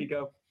 Chris. There you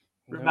go.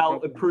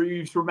 Ramel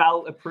approves.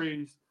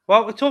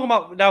 Well, we're talking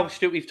about now,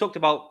 Stuart. We've talked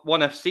about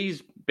ONE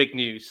FC's big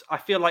news. I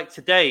feel like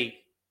today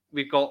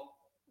we've got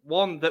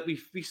one that we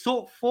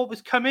thought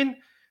was coming,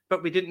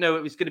 but we didn't know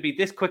it was going to be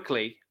this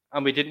quickly,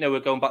 and we didn't know we're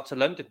going back to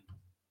London.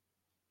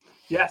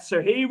 Yeah,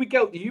 so here we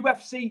go. The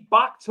UFC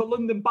back to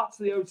London, back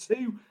to the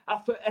O2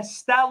 after a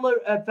stellar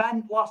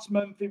event last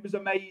month. It was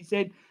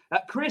amazing.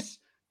 Chris,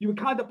 you were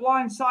kind of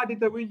blindsided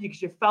though, weren't you?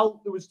 Because you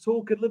felt there was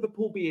talk of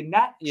Liverpool being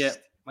next. Yeah,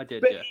 I did.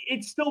 But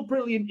it's still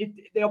brilliant.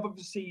 They've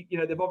obviously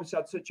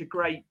had such a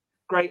great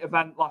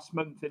event last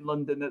month in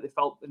London that they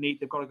felt the need.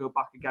 They've got to go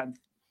back again.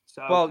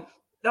 So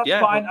that's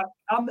fine.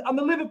 And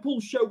the Liverpool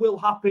show will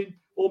happen,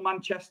 or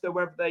Manchester,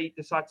 wherever they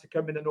decide to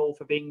come in the north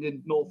of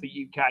England, north of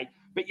UK.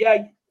 But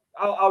yeah.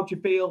 How do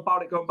you feel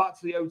about it going back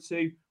to the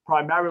O2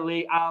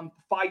 primarily, and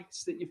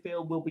fights that you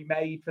feel will be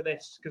made for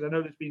this? Because I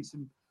know there's been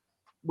some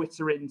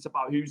witterings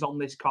about who's on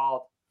this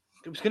card.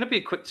 It was going to be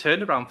a quick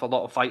turnaround for a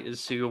lot of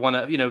fighters who want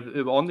to,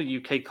 who were on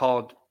the UK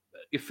card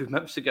a few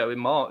months ago in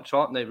March,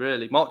 aren't they?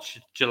 Really, March,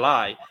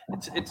 July.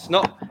 It's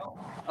not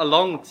a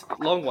long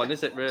one,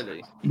 is it?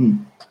 Really.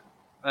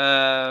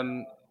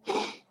 I'm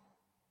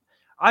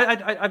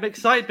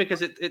excited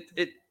because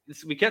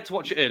we get to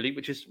watch it early,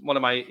 which is one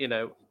of my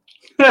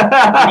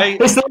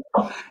it's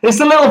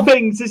the little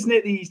things, isn't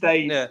it, these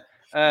days? Yeah.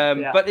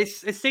 But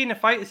it's seeing the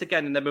fighters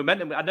again and the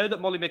momentum. I know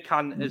that Molly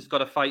McCann has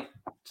got a fight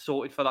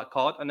sorted for that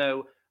card. I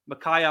know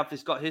Makayev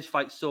has got his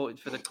fight sorted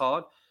for the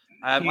card.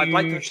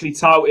 Hugely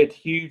touted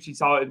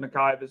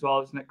Makayev as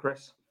well, isn't it,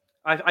 Chris?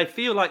 I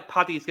feel like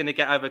Paddy's going to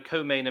get either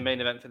co-main or main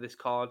event for this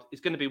card.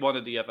 It's going to be one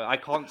or the other. I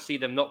can't see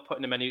them not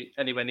putting him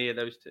anywhere near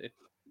those two.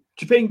 Do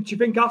you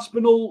think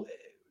Aspinall,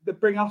 they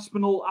bring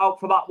Aspinall out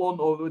for that one,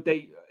 or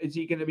is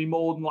he going to be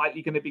more than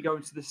likely going to be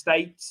going to the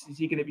States? Is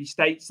he going to be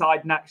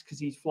stateside next because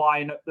he's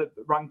flying up the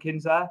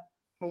rankings there?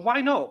 Well, why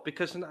not?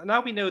 Because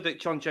now we know that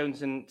John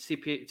Jones and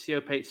Stipe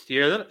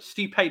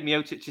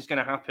Miocic is going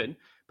to happen.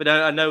 But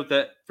I know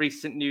that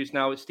recent news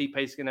now is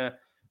Stipe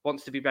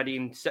wants to be ready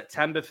in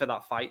September for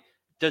that fight.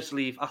 Does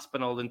leave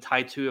Aspinall and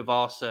Tai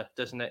Tuivasa,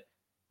 doesn't it?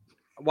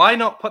 Why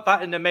not put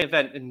that in the main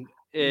event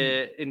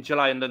in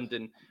July in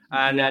London,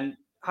 and then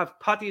have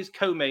Paddy as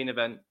co-main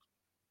event?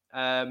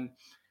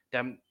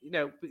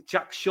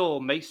 Jack Shaw,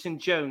 Mason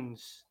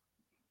Jones.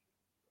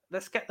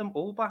 Let's get them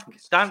all back.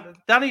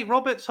 Danny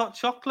Roberts, Hot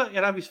Chocolate.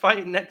 He's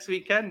fighting next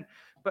weekend,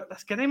 but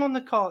let's get him on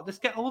the card. Let's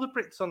get all the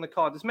Brits on the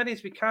card, as many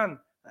as we can.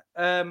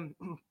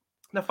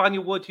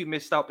 Nathaniel Wood, who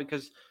missed out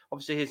because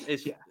obviously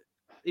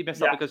he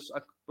missed out because I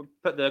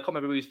put the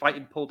comment where he was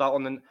fighting pulled out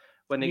when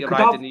he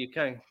arrived in the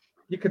UK.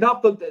 You could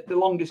have the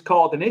longest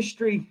card in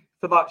history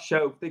for that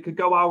show. They could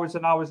go hours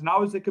and hours and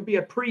hours. It could be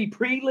a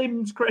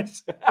prelims,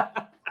 Chris.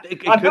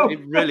 It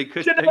really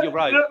could. You're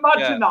right.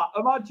 Imagine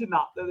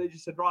that they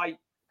just said, right,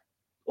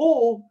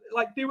 or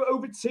do it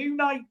over 2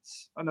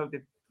 nights. I know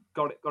they've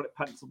got it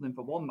penciled in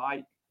for 1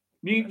 night.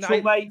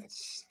 Mutual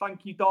mates.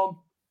 Thank you, Don.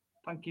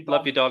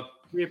 Love you, Don.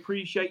 We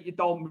appreciate you,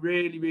 Don. We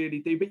really, really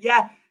do. But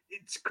yeah,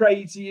 it's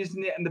crazy,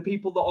 isn't it? And the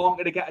people that aren't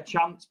going to get a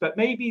chance, but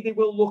maybe they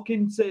will look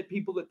into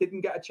people that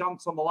didn't get a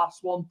chance on the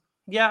last one.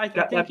 Yeah, I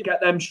get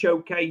them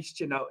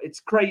showcased. It's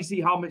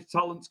crazy how much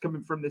talent's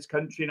coming from this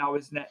country now,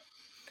 isn't it?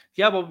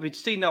 Yeah, well, we've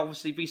seen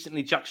obviously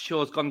recently Jack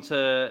Shaw's gone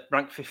to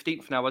rank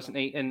 15th now, hasn't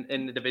he,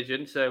 in the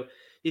division? So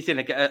he's going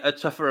to get a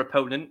tougher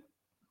opponent.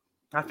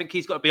 I think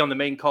he's got to be on the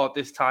main card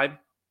this time.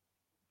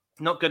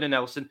 Not Gunnar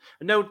Nelson.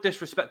 No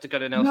disrespect to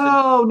Gunnar Nelson.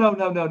 No.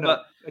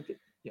 But,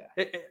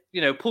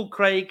 Paul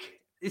Craig,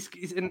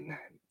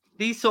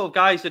 these sort of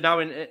guys are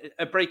now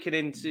breaking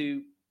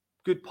into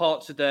good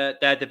parts of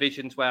their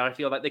divisions where I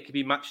feel like they could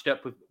be matched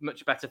up with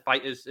much better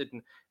fighters,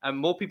 and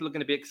more people are going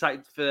to be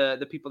excited for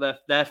the people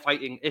they're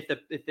fighting if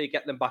they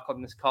get them back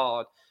on this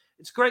card.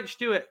 It's great to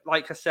do it.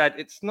 Like I said,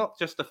 it's not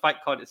just the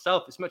fight card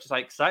itself. As much as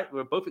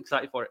we're both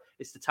excited for it.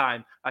 It's the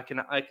time I can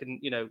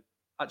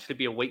actually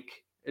be awake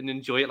and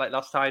enjoy it like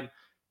last time.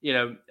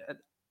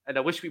 And I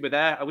wish we were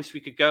there. I wish we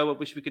could go. I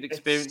wish we could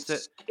experience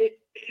it.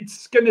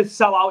 It's going to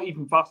sell out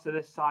even faster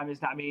this time,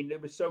 isn't it? I mean, there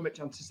was so much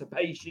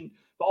anticipation,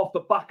 but off the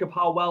back of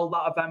how well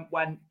that event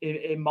went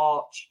in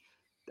March,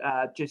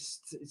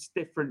 it's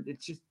different.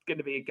 It's just going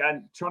to be,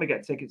 again, trying to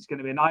get tickets is going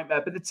to be a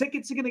nightmare. But the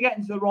tickets are going to get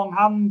into the wrong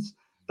hands.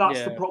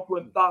 That's the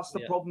problem. That's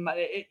the problem. That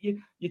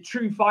your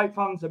true fight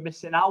fans are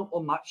missing out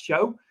on that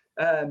show.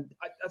 I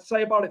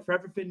say about it for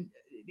everything.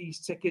 These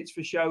tickets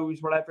for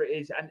shows, whatever it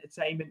is,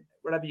 entertainment,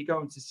 whatever you're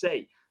going to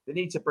see, they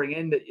need to bring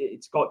in that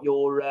it's got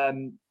your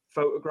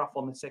photograph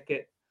on the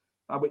ticket,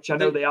 which I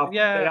know they have. They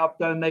have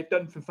done. They've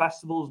done for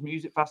festivals,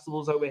 music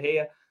festivals over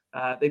here.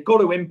 They've got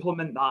to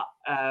implement that.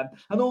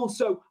 And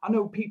also, I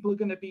know people are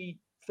going to be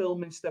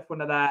filming stuff when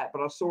they're there,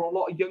 but I saw a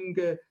lot of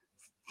younger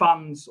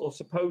fans or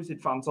supposed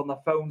fans on their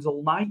phones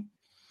all night.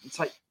 It's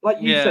like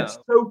you said,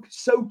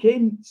 soak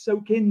in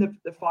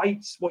the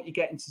fights, what you're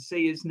getting to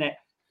see, isn't it?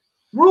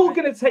 We're all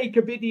going to take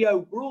a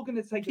video. We're all going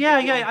to take a video.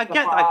 I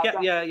get.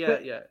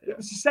 It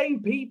was the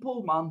same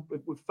people, man,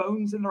 with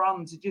phones in their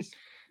hands. It's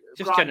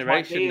just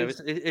generation, though.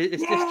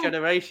 It's this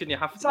generation. You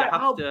have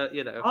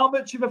to, How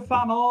much of a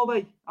fan are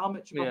they?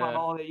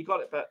 You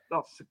got it, but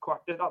that's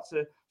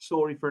a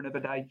story for another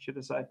day, should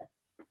I say.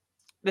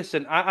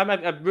 Listen,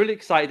 I'm really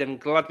excited. I'm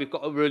glad we've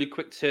got a really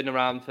quick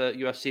turnaround for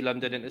UFC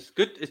London, and it's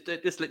good.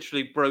 This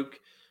literally broke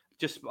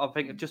just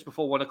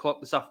before 1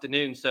 o'clock this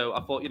afternoon. So I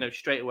thought,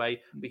 straight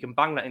away we can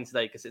bang that in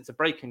today because it's a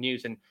breaking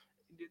news. And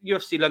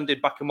UFC London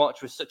back in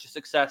March was such a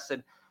success,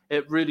 and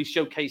it really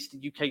showcased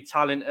the UK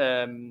talent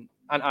and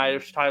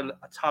Irish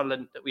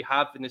talent that we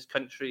have in this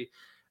country.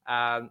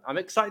 I'm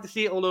excited to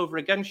see it all over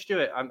again,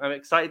 Stuart. I'm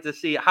excited to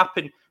see it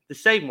happen the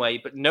same way,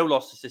 but no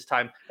losses this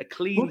time. A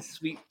clean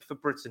sweep for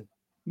Britain.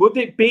 Would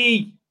it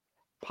be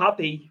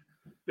Paddy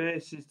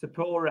versus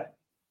Tapura?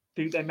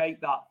 Do they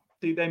make that?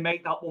 Do they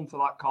make that one for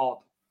that card?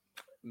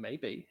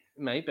 Maybe.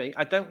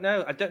 I don't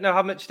know. I don't know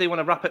how much they want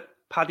to wrap up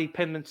Paddy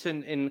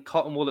Pimmonton in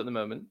cotton wool at the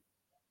moment.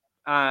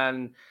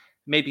 And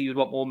maybe you'd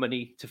want more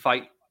money to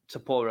fight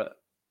Tapura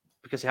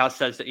because he has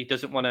says that he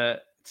doesn't want to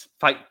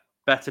fight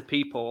better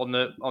people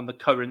on the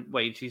current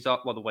wage he's on.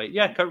 Well,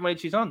 current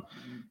wage he's on.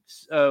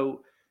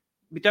 So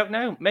we don't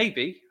know.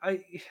 Maybe.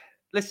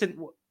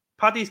 Listen,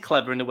 Paddy's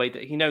clever in the way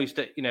that he knows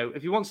that,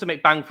 if he wants to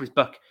make bang for his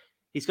buck,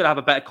 he's got to have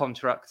a better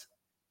contract,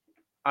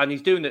 and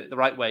he's doing it the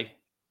right way.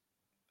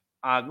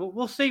 And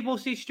we'll see. We'll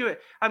see,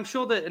 Stuart. I'm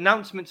sure the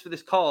announcements for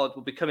this card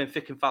will be coming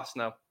thick and fast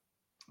now.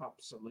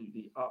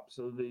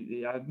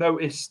 Absolutely. I've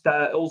noticed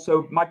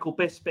also Michael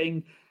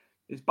Bisping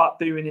is back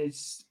doing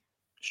his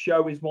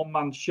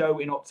one-man show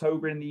in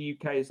October in the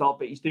UK as well,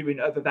 but he's doing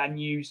other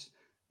venues,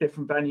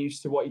 different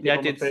venues to what he did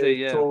on the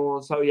first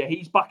tour. So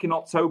he's back in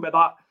October.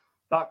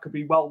 That could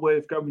be well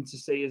worth going to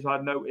see, as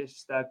I've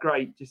noticed.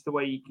 Great, just the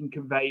way he can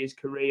convey his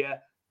career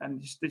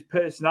and just his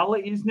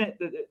personality, isn't it?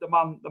 The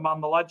man,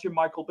 the legend,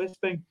 Michael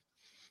Bisping.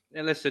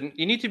 Yeah, listen,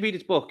 you need to read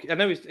his book. I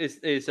know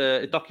his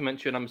a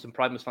documentary on Amazon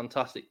Prime was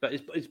fantastic, but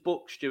his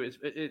book, Stuart,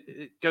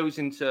 it goes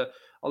into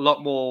a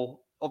lot more,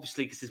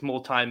 obviously, because there's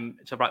more time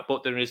to write a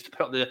book than there is to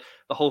put the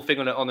whole thing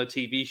on a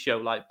TV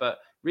show. But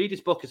read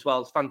his book as well.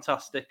 It's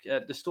fantastic.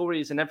 The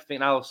stories and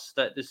everything else,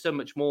 that there's so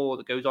much more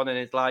that goes on in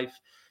his life,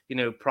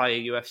 prior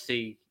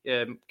UFC,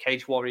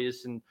 Cage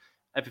Warriors and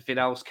everything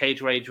else,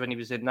 Cage Rage when he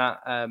was in that.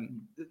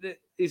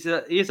 He is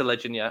a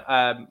legend, yeah.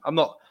 I'm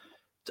not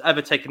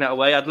ever taking that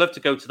away. I'd love to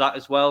go to that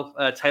as well.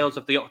 Tales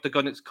of the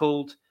Octagon, it's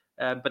called.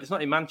 But it's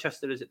not in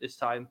Manchester, is it, this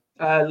time?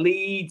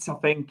 Leeds, I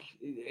think,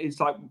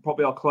 is like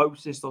probably our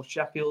closest, or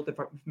Sheffield, if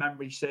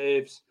memory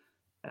serves.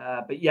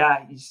 But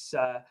yeah, he's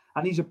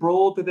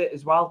abroad with it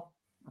as well.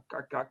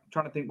 I'm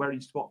trying to think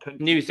what country.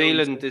 New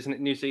Zealand, isn't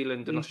it? New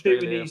Zealand and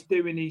Australia. He's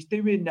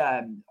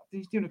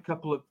doing a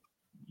couple of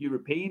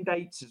European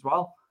dates as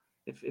well,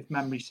 if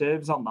memory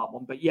serves on that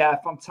one. But yeah,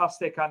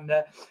 fantastic. And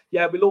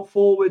we look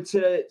forward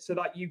to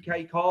that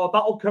UK card.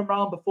 That'll come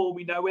around before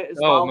we know it as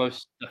well. Oh,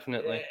 most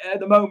definitely. At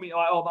the moment, you're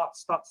like,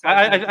 that's.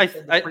 I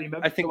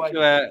think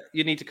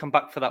you need to come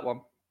back for that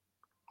one.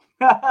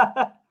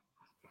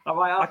 I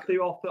might have to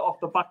off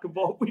the back of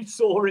what we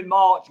saw in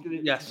March.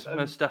 Yes,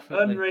 most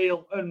definitely.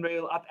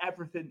 Unreal. Had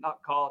everything,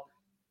 that card.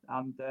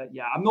 And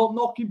I'm not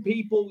knocking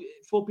people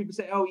for people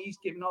saying, "Oh, he's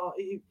giving out,"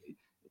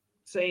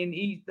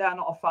 saying they're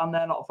not a fan.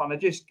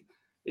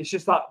 It's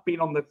just that being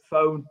on the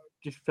phone,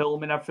 just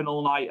filming everything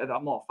all night.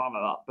 I'm not a fan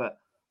of that. But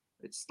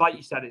it's like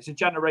you said, it's a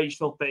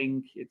generational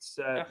thing. It's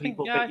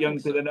people a bit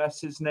younger than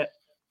us, isn't it?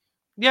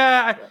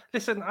 Yeah,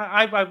 listen,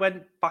 I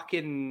went back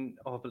in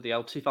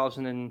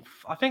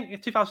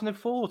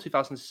 2004,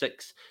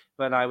 2006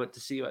 when I went to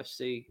see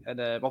UFC,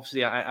 and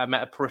obviously I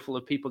met a peripheral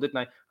of people, didn't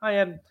I?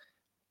 I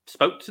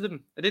spoke to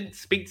them. I didn't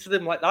speak to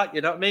them like that,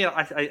 you know what I mean?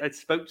 I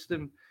spoke to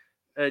them.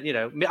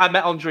 I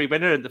met Andre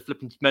Winner in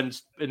the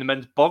men's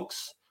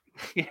bogs.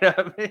 You know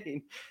what I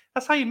mean?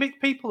 That's how you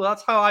meet people.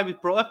 That's how I was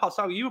brought up. That's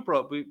how you were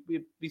brought up. We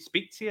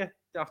speak to you.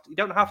 You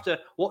don't have to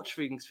watch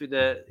things through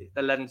the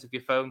lens of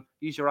your phone.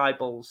 Use your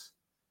eyeballs.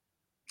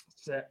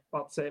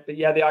 That's it. But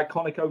yeah, the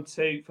iconic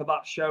O2 for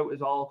that show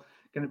is all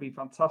going to be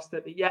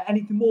fantastic. But yeah,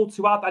 anything more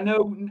to add? I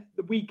know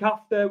the week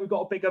after we've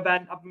got a big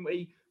event, haven't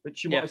we?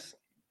 Which you want to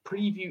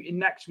preview in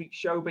next week's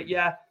show. But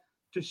yeah,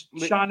 just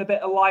shine a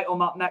bit of light on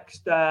that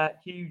next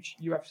huge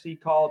UFC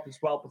card as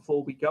well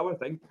before we go, I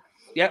think.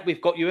 Yeah,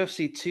 we've got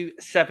UFC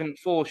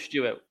 274,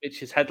 Stuart,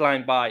 which is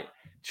headlined by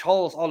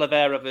Charles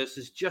Oliveira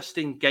versus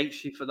Justin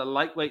Gaethje for the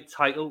lightweight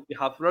title. We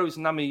have Rose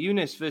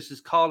Namajunas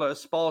versus Carla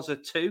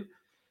Esparza 2.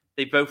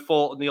 They both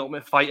fought in the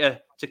Ultimate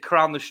Fighter to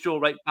crown the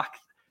strawweight back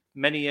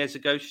many years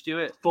ago,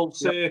 Stuart. Full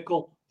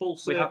circle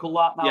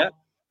that now. Yeah.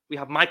 We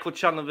have Michael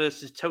Chandler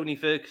versus Tony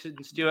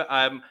Ferguson, Stuart.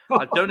 I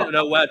don't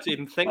know where to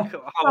even think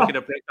how we're going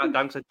to break that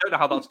down, because I don't know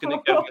how that's going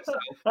to go myself.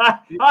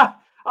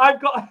 I've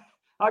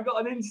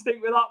got an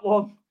instinct with that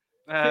one.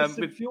 Fist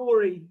of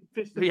Fury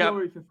for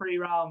 3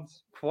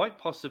 rounds. Quite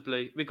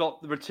possibly. We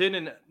got the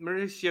returning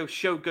Mauricio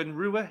Shogun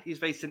Rua. He's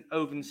facing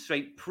Oven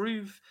Straight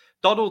Prove.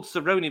 Donald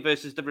Cerrone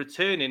versus the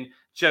returning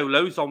Joe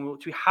Lozon,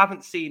 which we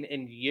haven't seen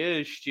in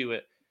years,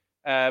 Stuart.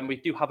 We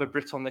do have a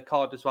Brit on the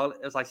card as well.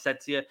 As I said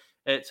to you,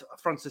 it's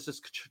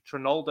Francis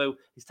Trinaldo.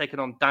 He's taking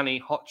on Danny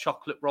Hot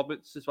Chocolate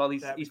Roberts as well.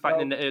 He's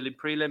fighting in the early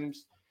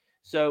prelims.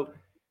 So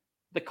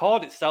the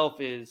card itself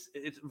it's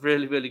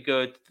really, really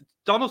good.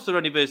 Donald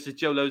Cerrone versus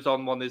Joe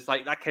Lozon one is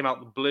like, that came out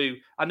of the blue.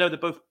 I know they're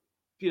both,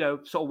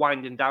 sort of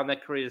winding down their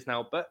careers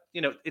now, but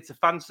it's a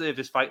fan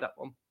service fight, that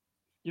one.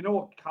 You know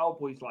what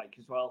Cowboy's like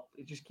as well?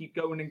 They just keep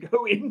going and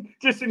going.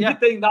 Just in the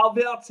thing,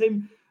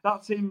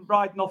 that's him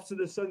riding off to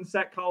the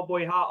sunset,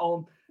 cowboy hat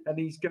on, and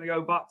he's going to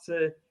go back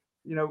to,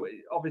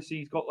 obviously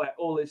he's got like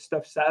all his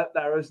stuff set up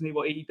there, hasn't he?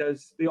 What he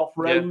does, the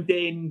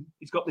off-roading,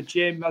 he's got the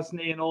gym, hasn't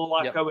he, and all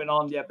that going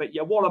on. Yeah, but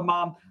yeah, what a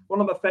man!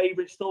 One of my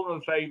favourites, still one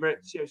of my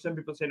favourites. Some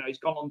people say he's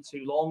gone on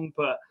too long,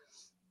 but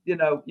you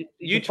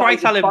try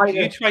tell him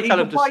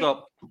to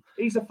stop.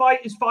 He's a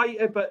fighter's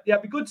fighter, but yeah,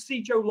 it'd be good to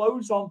see Joe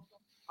Lozon.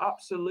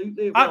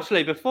 Absolutely.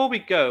 Actually, before we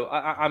go,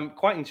 I'm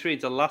quite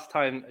intrigued. The last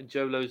time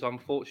Joe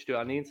Lozon fought Stuart,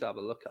 I need to have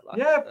a look at that.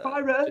 Yeah,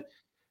 fire it.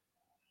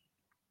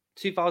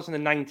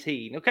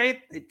 2019.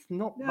 Okay, it's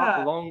not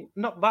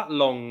that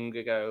long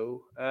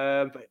ago.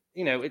 But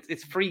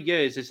it's 3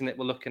 years, isn't it?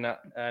 We're looking at.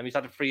 He's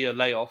had a 3-year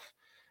layoff.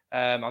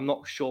 I'm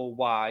not sure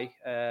why.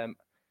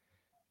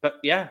 But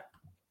yeah,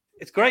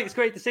 it's great. It's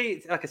great to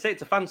see. Like I say,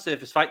 it's a fan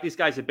service fight. These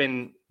guys have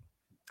been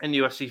in the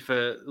UFC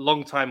for a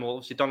long time. Well,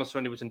 obviously, Donald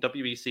Cerrone was in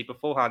WEC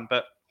beforehand,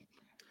 but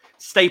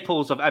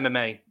staples of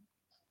MMA.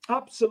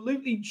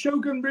 Absolutely,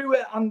 Shogun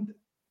Rua and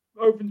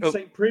Open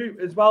St. Preux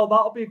as well.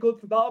 That'll be a good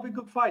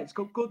fight. It's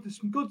got good. There's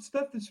some good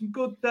stuff. There's some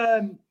good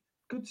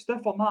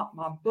stuff on that,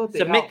 man.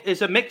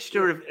 It's a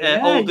mixture of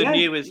old and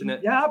new, isn't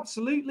it? Yeah,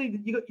 absolutely.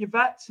 You got your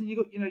vets and you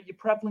got your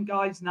prevalent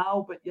guys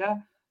now, but yeah.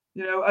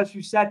 As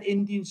you said,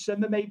 Indian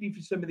summer maybe for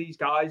some of these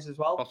guys as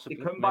well. Possibly,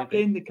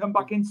 they come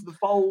back into the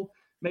fold.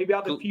 Maybe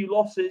had a few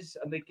losses,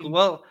 and they can.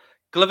 Well,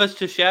 Glover's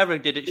Teixeira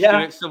did it.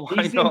 Stuart, so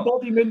why he's not?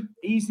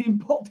 He's the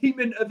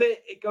embodiment of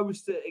it. It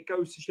goes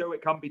to show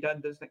it can be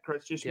done, doesn't it,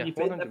 Chris? Just when you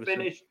think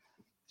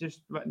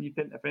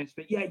the finish.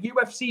 But yeah,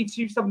 UFC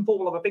 274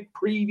 will have a big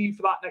preview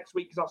for that next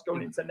week because that's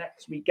going into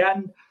next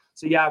weekend.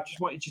 So yeah, I just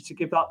wanted you to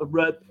give that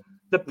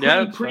the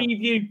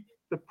pre-preview.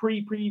 The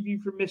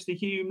pre-preview from Mr.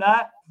 Hume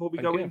there before we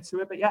go into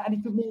it. But yeah,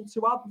 anything more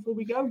to add before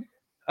we go?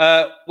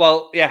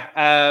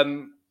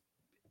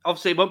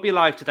 Obviously, it won't be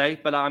live today,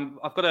 but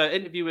I've got an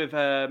interview with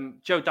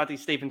Joe Daddy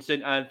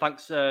Stevenson, and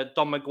thanks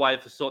Don Maguire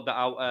for sorting that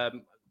out.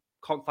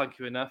 Can't thank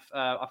you enough.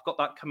 I've got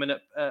that coming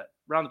up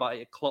around about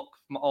 8 o'clock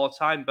from our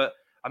time, but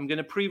I'm going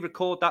to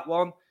pre-record that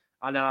one,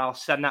 and then I'll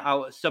send that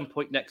out at some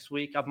point next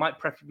week. I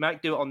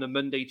might do it on the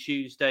Monday,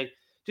 Tuesday,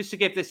 just to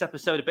give this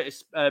episode a bit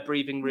of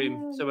breathing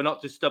room, so we're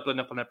not just doubling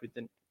up on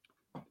everything.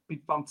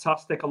 Be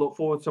fantastic. I look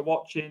forward to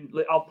watching.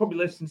 I'll probably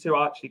listen to it,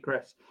 actually,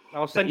 Chris.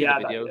 I'll send you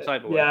the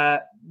video.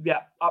 Yeah,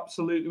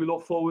 absolutely. We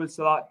look forward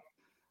to that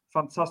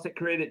fantastic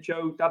career that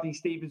Joe Daddy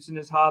Stevenson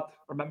has had.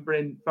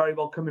 Remembering very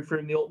well coming through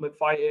in the Ultimate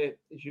Fighter,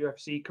 his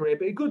UFC career.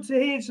 But it's good to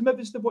hear some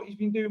other stuff what he's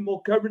been doing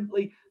more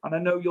currently. And I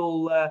know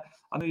you'll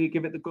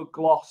give it the good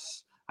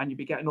gloss, and you'll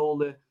be getting all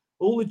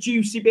the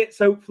juicy bits,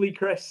 hopefully,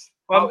 Chris.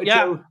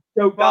 Joe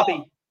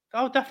Daddy.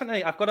 Oh,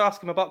 definitely. I've got to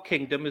ask him about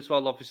Kingdom as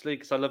well, obviously,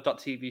 because I love that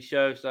TV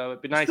show. So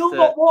it'd be nice. Still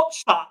not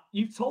watched that.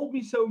 You've told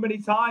me so many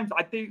times.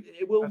 I do.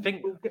 It will.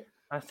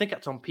 I think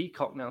it's on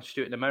Peacock now,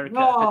 Stuart, in America.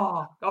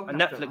 And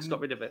Netflix got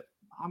rid of it.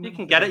 You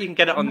can get it. You can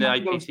get it on the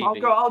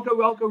IPTV.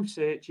 I'll go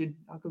searching.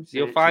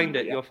 You'll find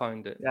it. You'll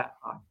find it. Yeah,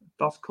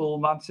 that's cool,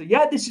 man. So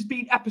yeah, this has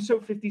been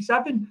episode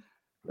 57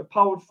 of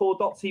Powered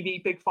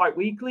 4.TV Big Fight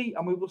Weekly,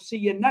 and we will see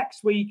you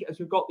next week as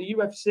we've got the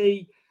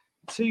UFC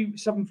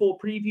 274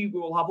 preview. We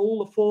will have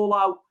all the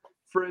fallout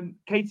from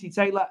Katie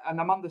Taylor and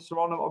Amanda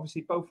Serrano,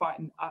 obviously both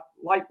fighting at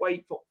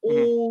lightweight for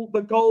all the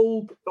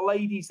gold. The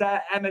ladies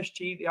there,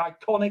 MSG, the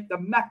iconic, the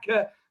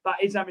Mecca that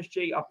is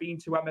MSG. I've been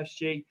to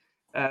MSG.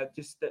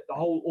 Just the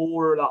whole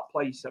aura of that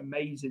place,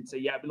 amazing. So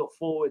yeah, we look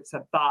forward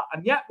to that.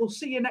 And yeah, we'll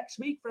see you next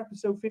week for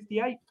episode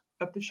 58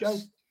 of the show.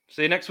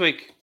 See you next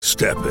week.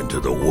 Step into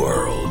the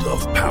world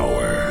of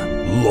power,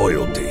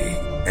 loyalty,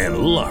 and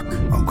luck.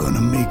 I'm gonna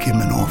make him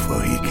an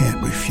offer he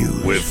can't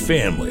refuse. With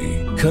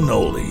family,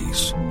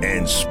 cannolis,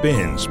 and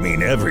spins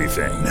mean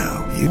everything.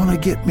 Now, you wanna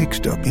get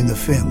mixed up in the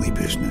family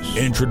business.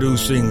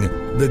 Introducing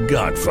The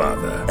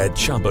Godfather at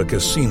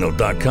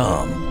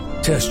ChumbaCasino.com.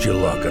 Test your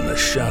luck in the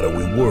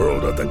shadowy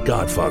world of The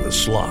Godfather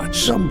slot.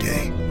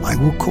 Someday, I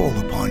will call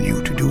upon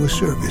you to do a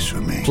service for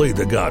me. Play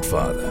The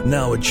Godfather,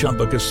 now at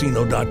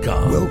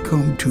ChumbaCasino.com.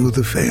 Welcome to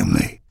the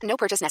family. No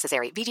purchase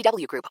necessary.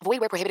 VGW Group. Void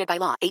where prohibited by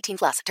law.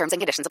 18+. Terms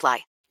and conditions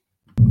apply.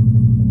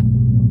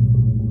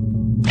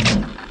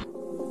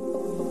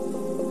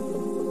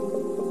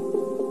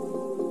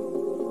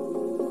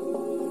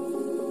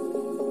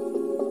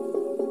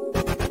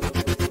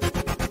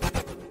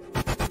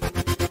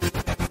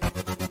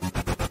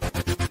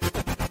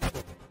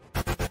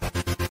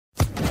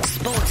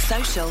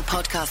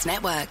 Podcast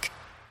Network.